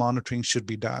cycle of monitoring should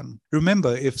be done.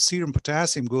 Remember, if serum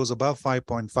potassium goes above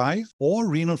 5.5 or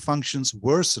renal functions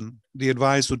worsen, the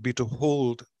advice would be to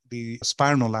hold the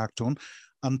spironolactone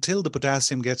until the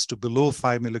potassium gets to below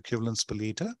 5 milliequivalents per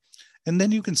liter. And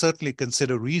then you can certainly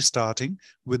consider restarting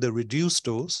with a reduced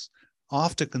dose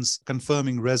after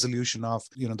confirming resolution of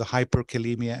the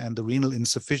hyperkalemia and the renal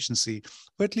insufficiency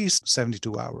for at least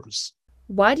 72 hours.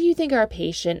 Why do you think our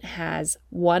patient has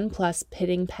 1+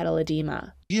 pitting pedal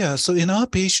edema? Yeah, so in our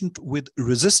patient with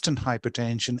resistant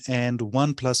hypertension and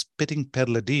 1+ pitting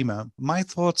pedal edema, my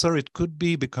thoughts are it could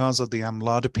be because of the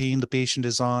amlodipine the patient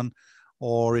is on,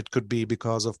 or it could be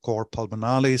because of cor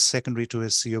pulmonale secondary to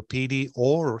his COPD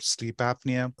or sleep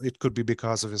apnea. It could be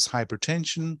because of his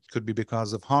hypertension. It could be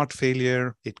because of heart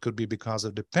failure. It could be because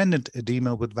of dependent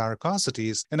edema with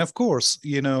varicosities. And of course,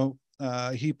 he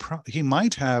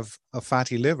might have a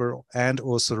fatty liver and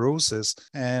or cirrhosis,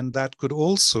 and that could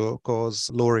also cause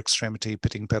lower extremity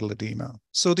pitting pedal edema.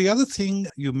 So the other thing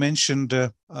you mentioned,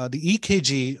 the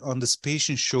EKG on this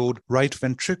patient showed right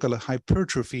ventricular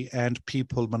hypertrophy and P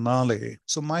pulmonale.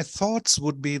 So my thoughts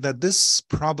would be that this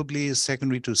probably is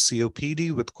secondary to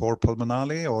COPD with cor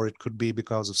pulmonale, or it could be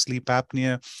because of sleep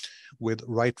apnea with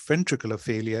right ventricular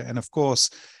failure. And of course,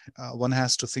 one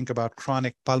has to think about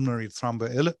chronic pulmonary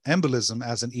thromboembolism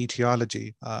as an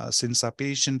etiology, since our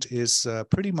patient is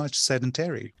pretty much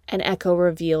sedentary. An echo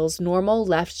reveals normal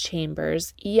left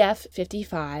chambers,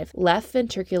 EF55, left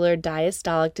ventricular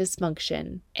diastolic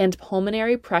dysfunction, and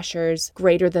pulmonary pressures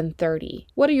greater than 30.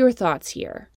 What are your thoughts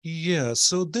here? Yeah,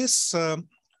 so this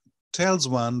tells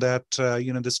one that,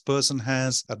 this person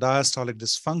has a diastolic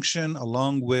dysfunction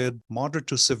along with moderate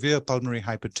to severe pulmonary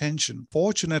hypertension.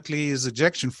 Fortunately, his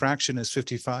ejection fraction is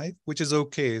 55, which is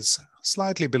okay. It's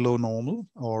slightly below normal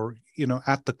or,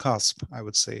 at the cusp, I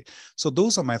would say. So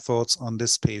those are my thoughts on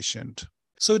this patient.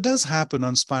 So it does happen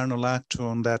on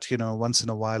spironolactone that, once in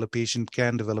a while a patient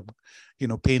can develop,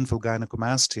 painful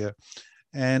gynecomastia.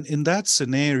 And in that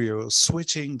scenario,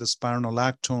 switching the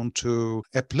spironolactone to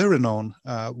eplerenone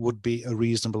would be a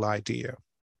reasonable idea.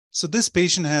 So this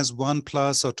patient has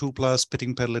 1+ or 2+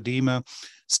 pitting pedal edema.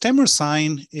 Stemmer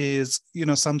sign is,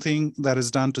 something that is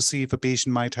done to see if a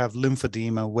patient might have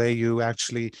lymphedema, where you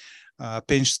actually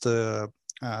pinch the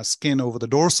skin over the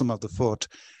dorsum of the foot.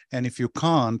 And if you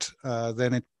can't,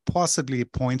 then it possibly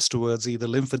points towards either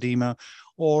lymphedema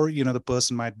or, the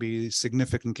person might be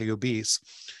significantly obese.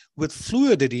 With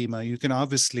fluid edema, you can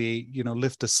obviously,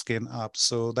 lift the skin up.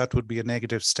 So that would be a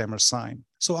negative Stemmer sign.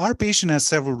 So our patient has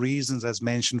several reasons, as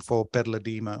mentioned, for pedal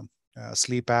edema: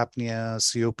 sleep apnea,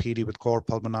 COPD with cor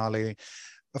pulmonale.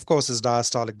 Of course, his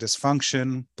diastolic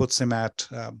dysfunction puts him at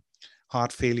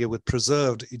heart failure with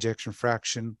preserved ejection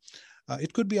fraction.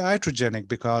 It could be iatrogenic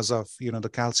because of, the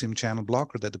calcium channel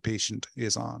blocker that the patient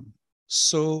is on.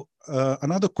 So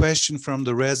another question from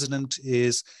the resident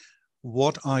is,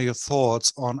 what are your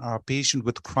thoughts on our patient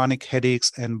with chronic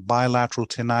headaches and bilateral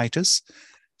tinnitus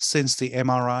since the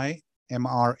MRI,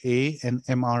 MRA, and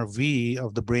MRV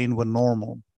of the brain were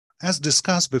normal? As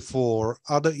discussed before,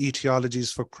 other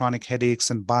etiologies for chronic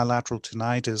headaches and bilateral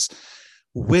tinnitus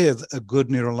with a good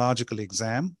neurological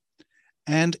exam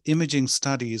and imaging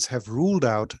studies have ruled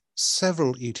out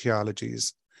several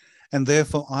etiologies, and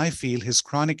therefore I feel his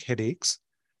chronic headaches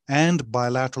and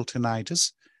bilateral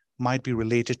tinnitus might be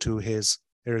related to his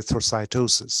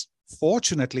erythrocytosis.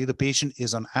 Fortunately, the patient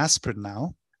is on aspirin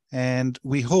now, and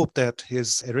we hope that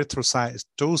his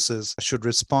erythrocytosis should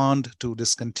respond to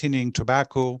discontinuing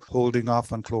tobacco, holding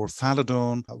off on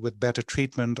chlorothalidone with better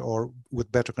treatment or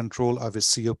with better control of his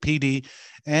COPD.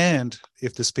 And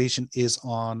if this patient is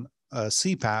on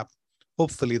CPAP,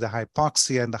 hopefully the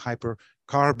hypoxia and the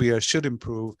hypercarbia should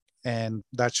improve, and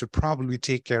that should probably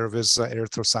take care of his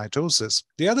erythrocytosis.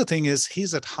 The other thing is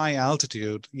he's at high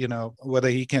altitude, whether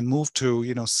he can move to,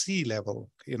 sea level,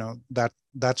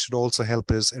 that should also help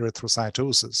his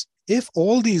erythrocytosis. If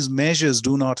all these measures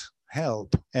do not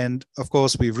help. And of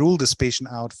course, we've ruled this patient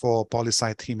out for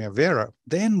polycythemia vera.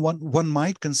 Then one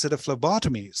might consider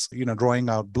phlebotomies, drawing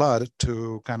out blood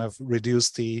to kind of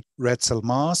reduce the red cell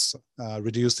mass,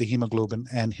 reduce the hemoglobin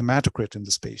and hematocrit in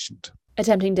this patient.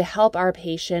 Attempting to help our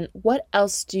patient, what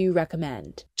else do you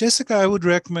recommend? Jessica, I would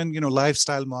recommend,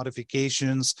 lifestyle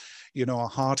modifications, a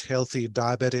heart-healthy,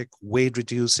 diabetic,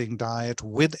 weight-reducing diet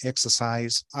with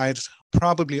exercise. I'd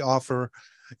probably offer,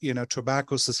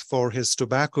 tobacco for his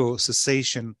tobacco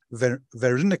cessation,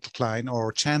 varenicline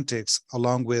or Chantix,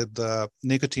 along with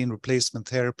nicotine replacement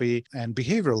therapy and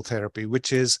behavioral therapy,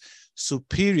 which is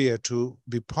superior to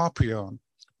bupropion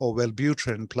or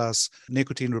Wellbutrin plus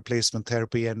nicotine replacement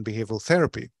therapy and behavioral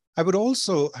therapy. I would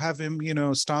also have him,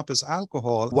 stop his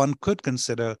alcohol. One could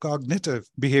consider cognitive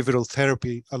behavioral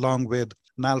therapy along with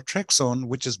naltrexone,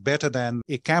 which is better than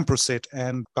acamprosate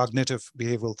and cognitive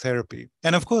behavioral therapy.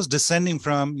 And of course, descending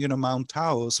from, Mount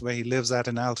Taos, where he lives at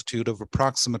an altitude of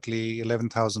approximately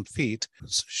 11,000 feet,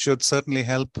 should certainly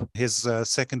help his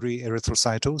secondary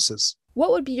erythrocytosis.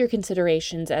 What would be your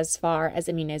considerations as far as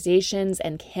immunizations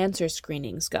and cancer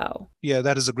screenings go? Yeah,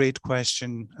 that is a great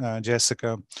question,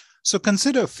 Jessica. So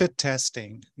consider FIT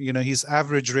testing. His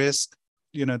average risk,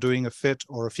 doing a FIT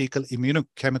or a fecal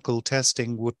immunochemical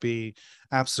testing would be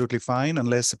absolutely fine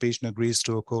unless the patient agrees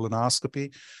to a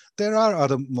colonoscopy. There are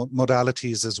other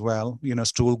modalities as well,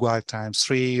 stool guide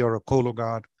 ×3 or a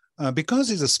Cologuard. Because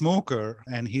he's a smoker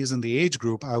and he's in the age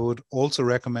group, I would also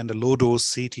recommend a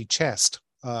low-dose CT chest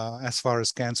as far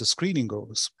as cancer screening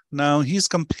goes. Now, he's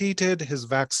completed his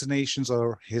vaccinations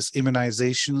or his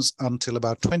immunizations until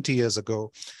about 20 years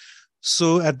ago.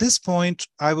 So at this point,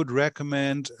 I would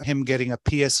recommend him getting a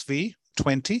PSV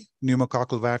 20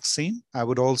 pneumococcal vaccine. I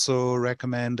would also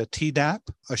recommend a Tdap,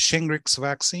 a Shingrix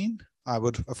vaccine. I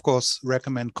would, of course,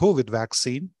 recommend COVID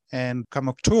vaccine. And come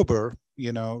October,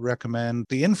 recommend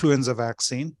the influenza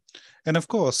vaccine. And of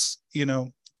course,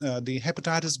 the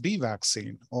hepatitis B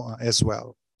vaccine as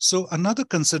well. So another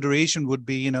consideration would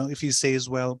be, if he says,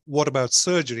 well, what about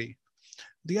surgery?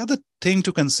 The other thing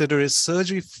to consider is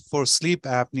surgery for sleep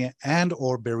apnea and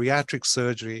or bariatric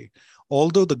surgery.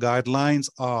 Although the guidelines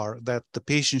are that the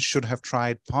patient should have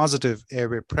tried positive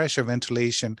airway pressure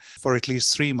ventilation for at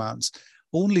least 3 months,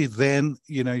 only then,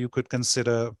 you could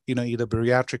consider, either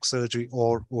bariatric surgery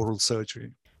or oral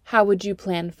surgery. How would you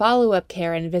plan follow-up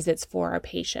care and visits for our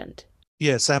patient?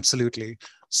 Yes, absolutely.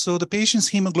 So the patient's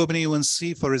hemoglobin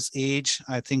A1C for his age,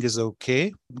 I think, is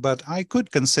okay, but I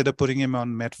could consider putting him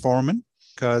on metformin,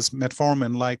 because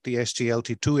metformin, like the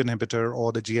SGLT2 inhibitor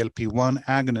or the GLP-1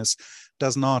 agonist,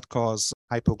 does not cause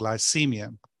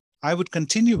hypoglycemia. I would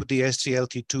continue with the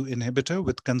SGLT2 inhibitor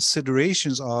with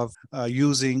considerations of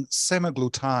using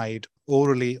semaglutide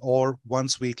orally or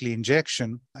once weekly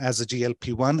injection as a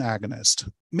GLP-1 agonist.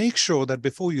 Make sure that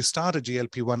before you start a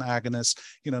GLP-1 agonist,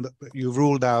 you've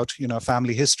ruled out, a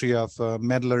family history of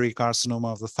medullary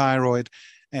carcinoma of the thyroid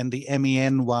and the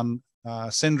MEN1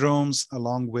 syndromes,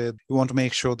 along with you want to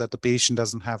make sure that the patient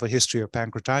doesn't have a history of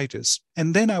pancreatitis.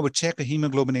 And then I would check a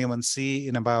hemoglobin A1C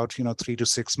in about 3 to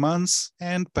 6 months,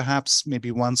 and perhaps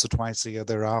maybe once or twice a year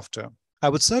thereafter. I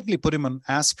would certainly put him on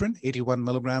aspirin, 81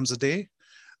 milligrams a day.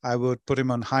 I would put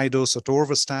him on high-dose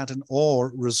atorvastatin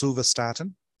or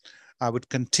rosuvastatin. I would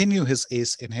continue his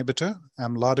ACE inhibitor,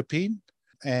 amlodipine,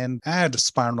 and add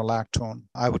spironolactone.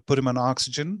 I would put him on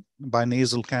oxygen by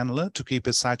nasal cannula to keep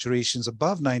his saturations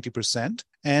above 90%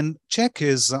 and check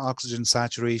his oxygen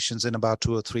saturations in about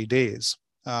 2 or 3 days.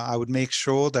 I would make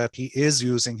sure that he is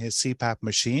using his CPAP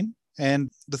machine.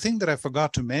 And the thing that I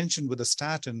forgot to mention with the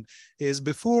statin is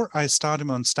before I start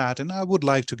him on statin, I would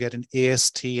like to get an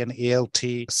AST, an ALT,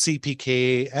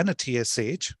 CPK, and a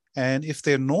TSH. And if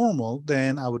they're normal,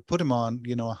 then I would put him on,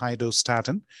 a high-dose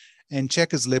statin and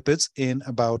check his lipids in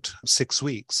about 6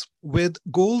 weeks, with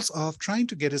goals of trying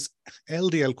to get his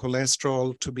LDL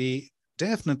cholesterol to be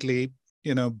definitely,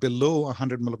 below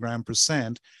 100 milligram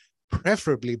percent,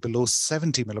 preferably below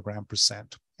 70 milligram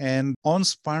percent. And on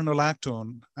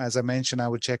spironolactone, as I mentioned, I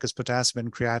would check his potassium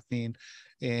and creatinine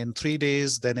in 3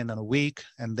 days, then in a week,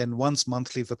 and then once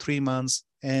monthly for 3 months,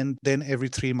 and then every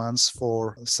 3 months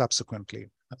for subsequently.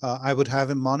 I would have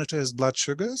him monitor his blood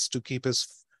sugars to keep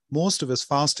most of his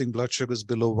fasting blood sugars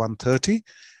below 130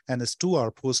 and his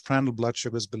 2-hour postprandial blood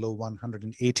sugars below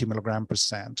 180 milligram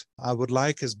percent. I would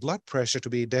like his blood pressure to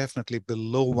be definitely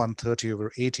below 130 over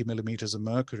 80 millimeters of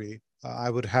mercury. I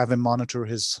would have him monitor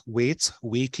his weights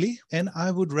weekly, and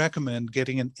I would recommend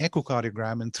getting an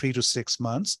echocardiogram in 3 to 6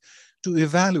 months to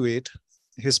evaluate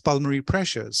his pulmonary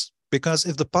pressures. Because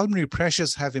if the pulmonary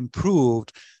pressures have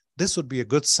improved, This would be a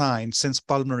good sign since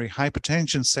pulmonary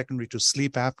hypertension secondary to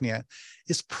sleep apnea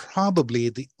is probably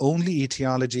the only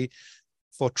etiology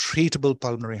for treatable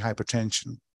pulmonary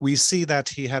hypertension. We see that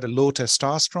he had a low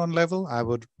testosterone level. I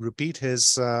would repeat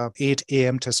his 8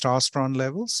 a.m. testosterone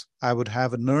levels. I would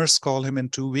have a nurse call him in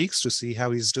 2 weeks to see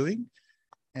how he's doing,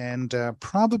 and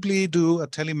probably do a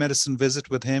telemedicine visit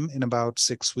with him in about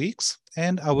 6 weeks.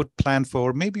 And I would plan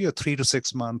for maybe a 3 to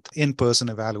 6 month in-person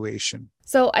evaluation.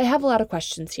 So I have a lot of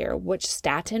questions here. Which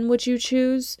statin would you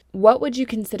choose? What would you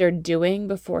consider doing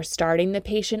before starting the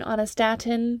patient on a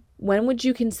statin? When would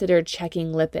you consider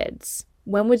checking lipids?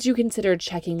 When would you consider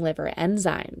checking liver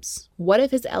enzymes? What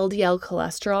if his LDL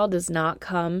cholesterol does not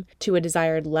come to a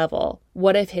desired level?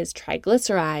 What if his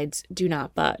triglycerides do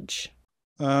not budge?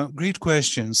 Great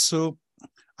question. So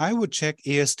I would check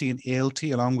AST and ALT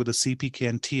along with the CPK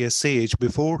and TSH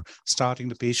before starting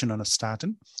the patient on a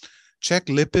statin. Check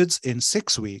lipids in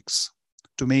 6 weeks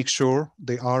to make sure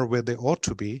they are where they ought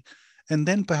to be, and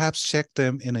then perhaps check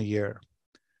them in a year.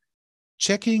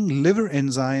 Checking liver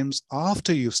enzymes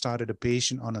after you've started a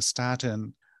patient on a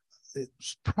statin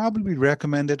is probably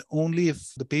recommended only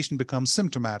if the patient becomes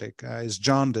symptomatic, is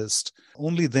jaundiced.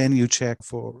 Only then you check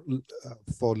for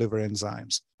liver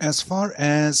enzymes. As far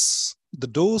as the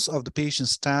dose of the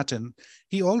patient's statin,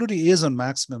 he already is on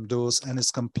maximum dose and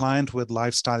is compliant with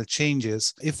lifestyle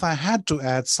changes. If I had to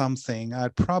add something,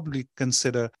 I'd probably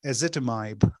consider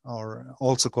ezetimibe, or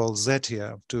also called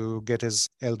Zetia, to get his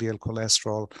LDL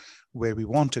cholesterol where we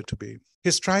want it to be.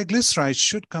 His triglycerides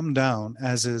should come down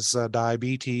as his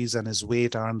diabetes and his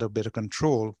weight are under better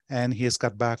control, and he has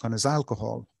cut back on his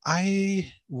alcohol.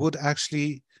 I would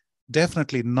actually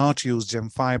definitely not use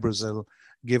gemfibrozil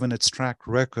given its track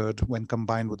record when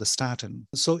combined with a statin.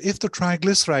 So if the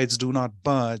triglycerides do not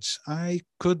budge, I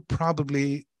could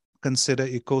probably consider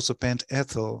icosapent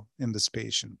ethyl in this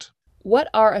patient. What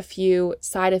are a few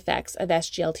side effects of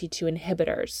SGLT2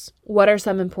 inhibitors? What are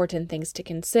some important things to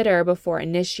consider before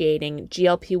initiating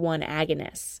GLP-1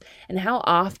 agonists? And how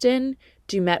often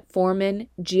do metformin,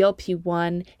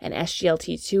 GLP-1, and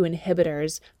SGLT2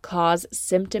 inhibitors cause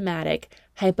symptomatic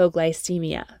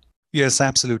hypoglycemia? Yes,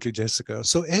 absolutely, Jessica.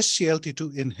 So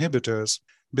SGLT2 inhibitors,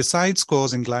 besides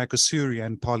causing glycosuria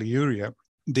and polyuria,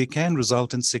 they can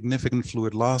result in significant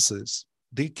fluid losses.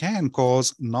 They can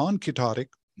cause non-ketotic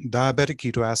diabetic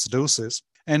ketoacidosis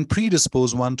and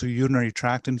predispose one to urinary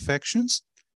tract infections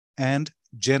and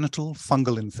genital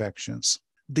fungal infections.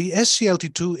 The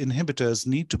SGLT2 inhibitors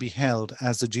need to be held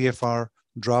as the GFR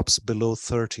drops below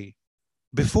 30.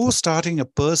 Before starting a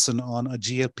person on a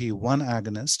GLP-1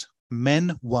 agonist,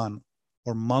 MEN1,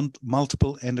 or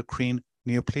multiple endocrine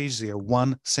neoplasia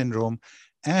 1 syndrome,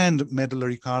 and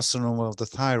medullary carcinoma of the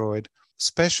thyroid,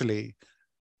 especially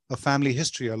a family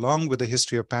history along with a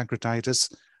history of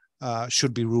pancreatitis,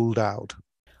 should be ruled out.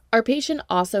 Our patient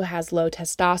also has low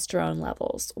testosterone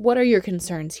levels. What are your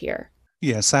concerns here?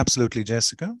 Yes, absolutely,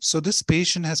 Jessica. So this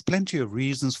patient has plenty of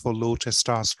reasons for low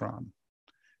testosterone.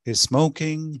 His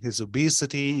smoking, his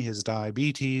obesity, his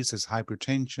diabetes, his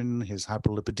hypertension, his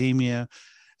hyperlipidemia,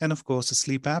 and of course, his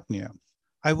sleep apnea.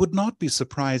 I would not be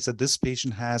surprised that this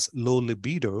patient has low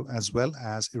libido as well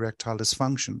as erectile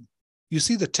dysfunction. You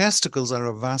see, the testicles are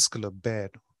a vascular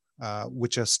bed,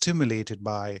 which are stimulated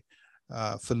by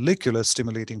follicular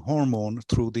stimulating hormone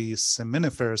through these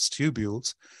seminiferous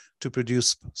tubules to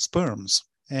produce sperms.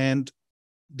 And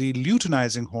the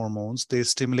luteinizing hormones, they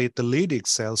stimulate the Leydig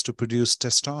cells to produce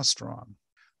testosterone.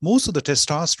 Most of the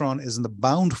testosterone is in the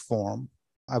bound form,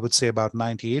 I would say about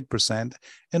 98%,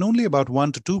 and only about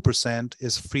 1 to 2%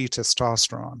 is free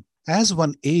testosterone. As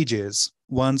one ages,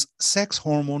 one's sex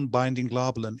hormone binding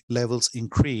globulin levels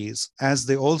increase, as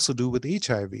they also do with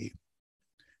HIV.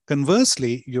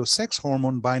 Conversely, your sex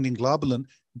hormone binding globulin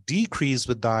decrease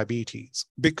with diabetes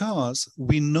because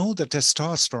we know that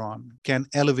testosterone can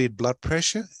elevate blood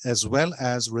pressure as well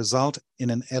as result in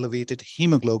an elevated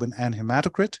hemoglobin and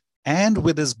hematocrit. And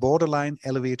with his borderline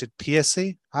elevated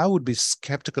PSA, I would be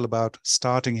skeptical about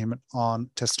starting him on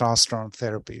testosterone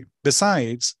therapy.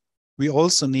 Besides, we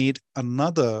also need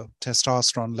another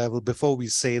testosterone level before we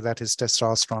say that his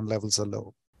testosterone levels are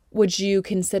low. Would you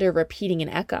consider repeating an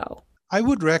echo? I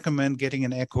would recommend getting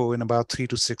an echo in about 3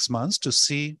 to 6 months to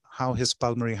see how his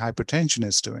pulmonary hypertension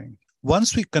is doing.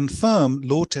 Once we confirm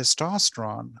low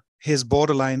testosterone, his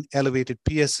borderline elevated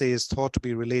PSA is thought to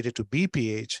be related to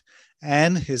BPH,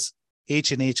 and his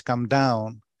H&H come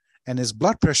down, and his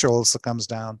blood pressure also comes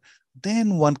down,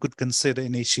 then one could consider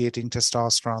initiating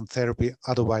testosterone therapy,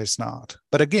 otherwise not.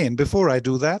 But again, before I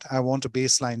do that, I want a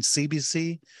baseline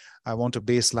CBC, I want a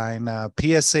baseline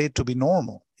PSA to be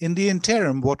normal. In the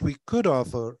interim, what we could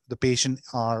offer the patient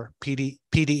are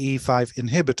PDE5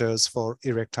 inhibitors for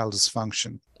erectile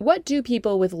dysfunction. What do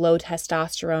people with low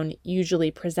testosterone usually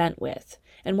present with?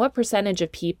 And what percentage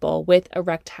of people with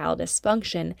erectile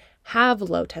dysfunction have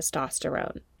low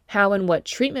testosterone? How and what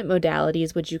treatment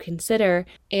modalities would you consider?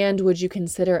 And would you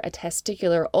consider a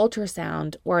testicular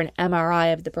ultrasound or an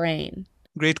MRI of the brain?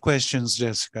 Great questions,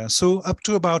 Jessica. So up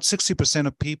to about 60%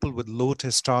 of people with low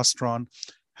testosterone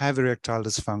have erectile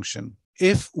dysfunction.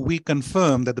 If we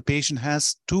confirm that the patient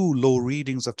has too low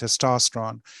readings of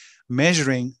testosterone,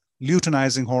 measuring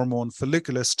luteinizing hormone,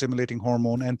 follicular stimulating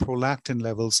hormone, and prolactin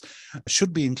levels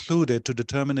should be included to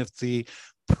determine if the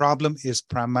problem is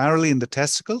primarily in the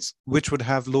testicles, which would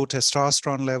have low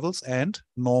testosterone levels, and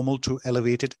normal to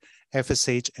elevated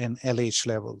FSH and LH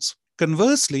levels.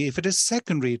 Conversely, if it is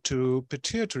secondary to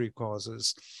pituitary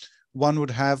causes, one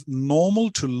would have normal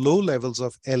to low levels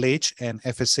of LH and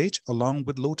FSH along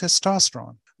with low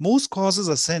testosterone. Most causes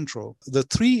are central. The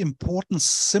three important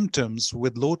symptoms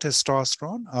with low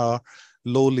testosterone are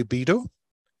low libido,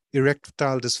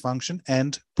 erectile dysfunction,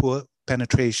 and poor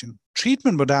penetration.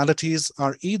 Treatment modalities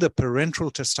are either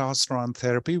parenteral testosterone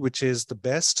therapy, which is the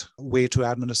best way to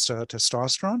administer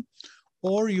testosterone,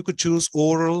 or you could choose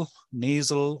oral,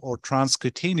 nasal, or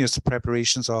transcutaneous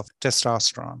preparations of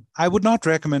testosterone. I would not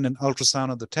recommend an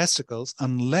ultrasound of the testicles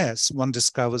unless one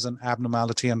discovers an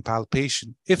abnormality and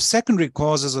palpation. If secondary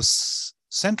causes or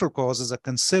central causes are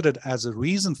considered as a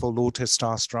reason for low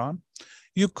testosterone,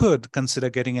 you could consider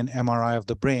getting an MRI of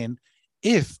the brain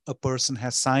if a person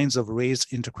has signs of raised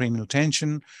intracranial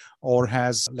tension or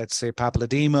has, let's say,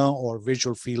 papilledema or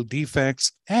visual field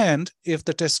defects. And if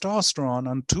the testosterone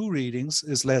on 2 readings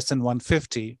is less than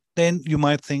 150, then you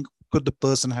might think, could the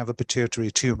person have a pituitary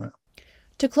tumor?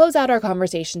 To close out our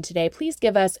conversation today, please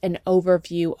give us an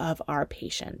overview of our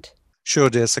patient. Sure,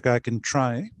 Jessica, I can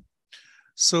try.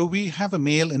 So we have a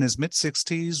male in his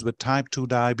mid-60s with type 2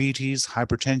 diabetes,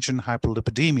 hypertension,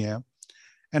 hyperlipidemia,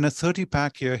 and a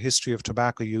 30-pack-year history of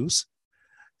tobacco use,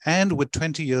 and with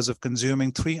 20 years of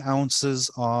consuming 3 ounces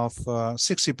of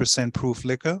 60% proof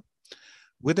liquor,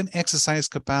 with an exercise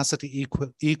capacity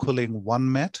equaling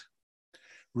 1 Met,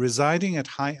 residing at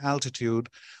high altitude,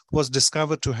 was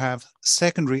discovered to have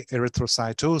secondary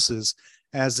erythrocytosis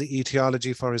as the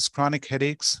etiology for his chronic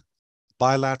headaches,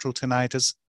 bilateral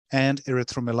tinnitus, and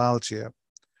erythromelalgia,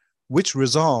 which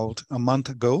resolved a month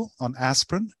ago on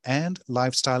aspirin and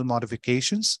lifestyle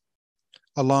modifications,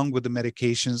 along with the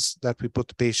medications that we put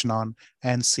the patient on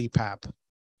and CPAP.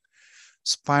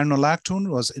 Spironolactone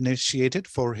was initiated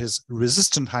for his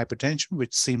resistant hypertension,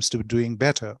 which seems to be doing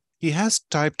better. He has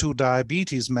type 2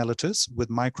 diabetes mellitus with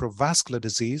microvascular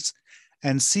disease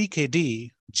and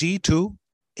CKD G2,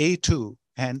 A2,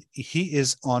 and he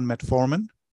is on metformin,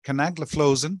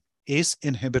 canagliflozin, ACE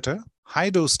inhibitor,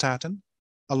 high-dose statin,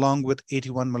 along with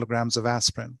 81 milligrams of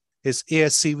aspirin. His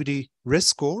ASCVD risk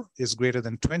score is greater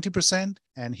than 20%,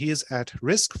 and he is at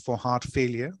risk for heart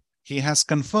failure. He has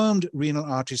confirmed renal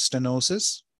artery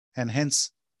stenosis, and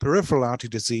hence peripheral artery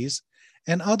disease,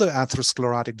 and other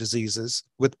atherosclerotic diseases,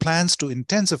 with plans to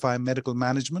intensify medical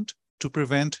management to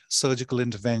prevent surgical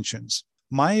interventions.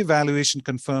 My evaluation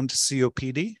confirmed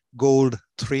COPD, Gold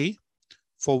 3,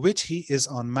 for which he is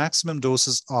on maximum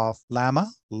doses of LAMA,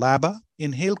 LABA,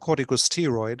 inhaled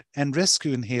corticosteroid, and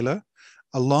rescue inhaler,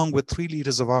 along with 3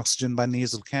 liters of oxygen by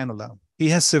nasal cannula. He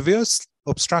has severe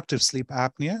obstructive sleep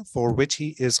apnea, for which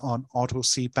he is on auto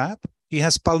CPAP. He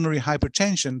has pulmonary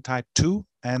hypertension type 2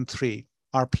 and 3.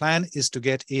 Our plan is to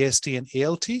get AST and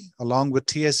ALT, along with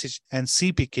TSH and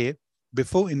CPK,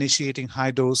 before initiating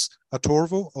high-dose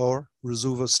atorvo or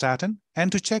rosuvastatin,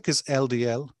 and to check his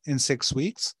LDL in 6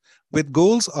 weeks, with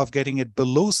goals of getting it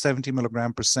below 70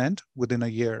 milligram percent within a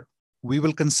year. We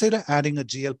will consider adding a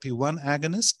GLP-1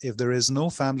 agonist if there is no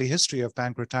family history of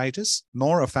pancreatitis,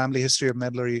 nor a family history of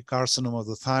medullary carcinoma of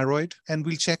the thyroid, and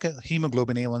we'll check a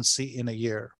hemoglobin A1C in a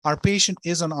year. Our patient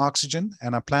is on oxygen,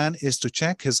 and our plan is to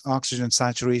check his oxygen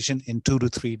saturation in 2 to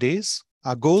 3 days.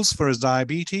 Our goals for his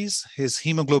diabetes, his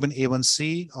hemoglobin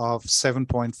A1C of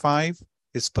 7.5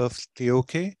 is perfectly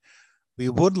okay. We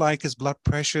would like his blood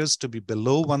pressures to be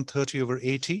below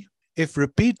 130/80. If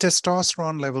repeat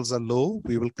testosterone levels are low,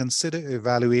 we will consider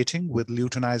evaluating with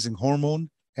luteinizing hormone,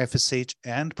 FSH,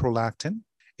 and prolactin.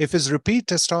 If his repeat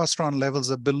testosterone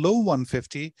levels are below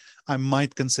 150, I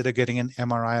might consider getting an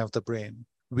MRI of the brain.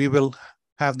 We will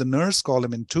have the nurse call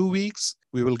him in 2 weeks.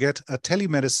 We will get a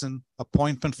telemedicine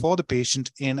appointment for the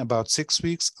patient in about 6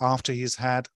 weeks after he's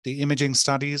had the imaging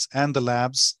studies and the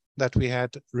labs that we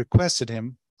had requested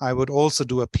him. I would also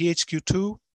do a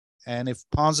PHQ-2, and if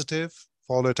positive,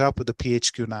 follow it up with a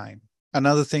PHQ-9.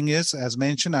 Another thing is, as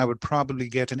mentioned, I would probably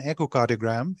get an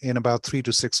echocardiogram in about 3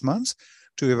 to 6 months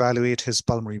to evaluate his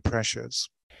pulmonary pressures.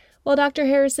 Well, Dr.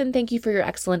 Harrison, thank you for your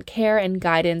excellent care and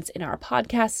guidance in our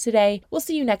podcast today. We'll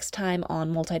see you next time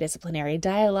on Multidisciplinary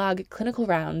Dialogue, Clinical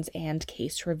Rounds, and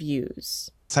Case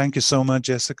Reviews. Thank you so much,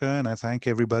 Jessica, and I thank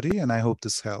everybody, and I hope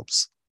this helps.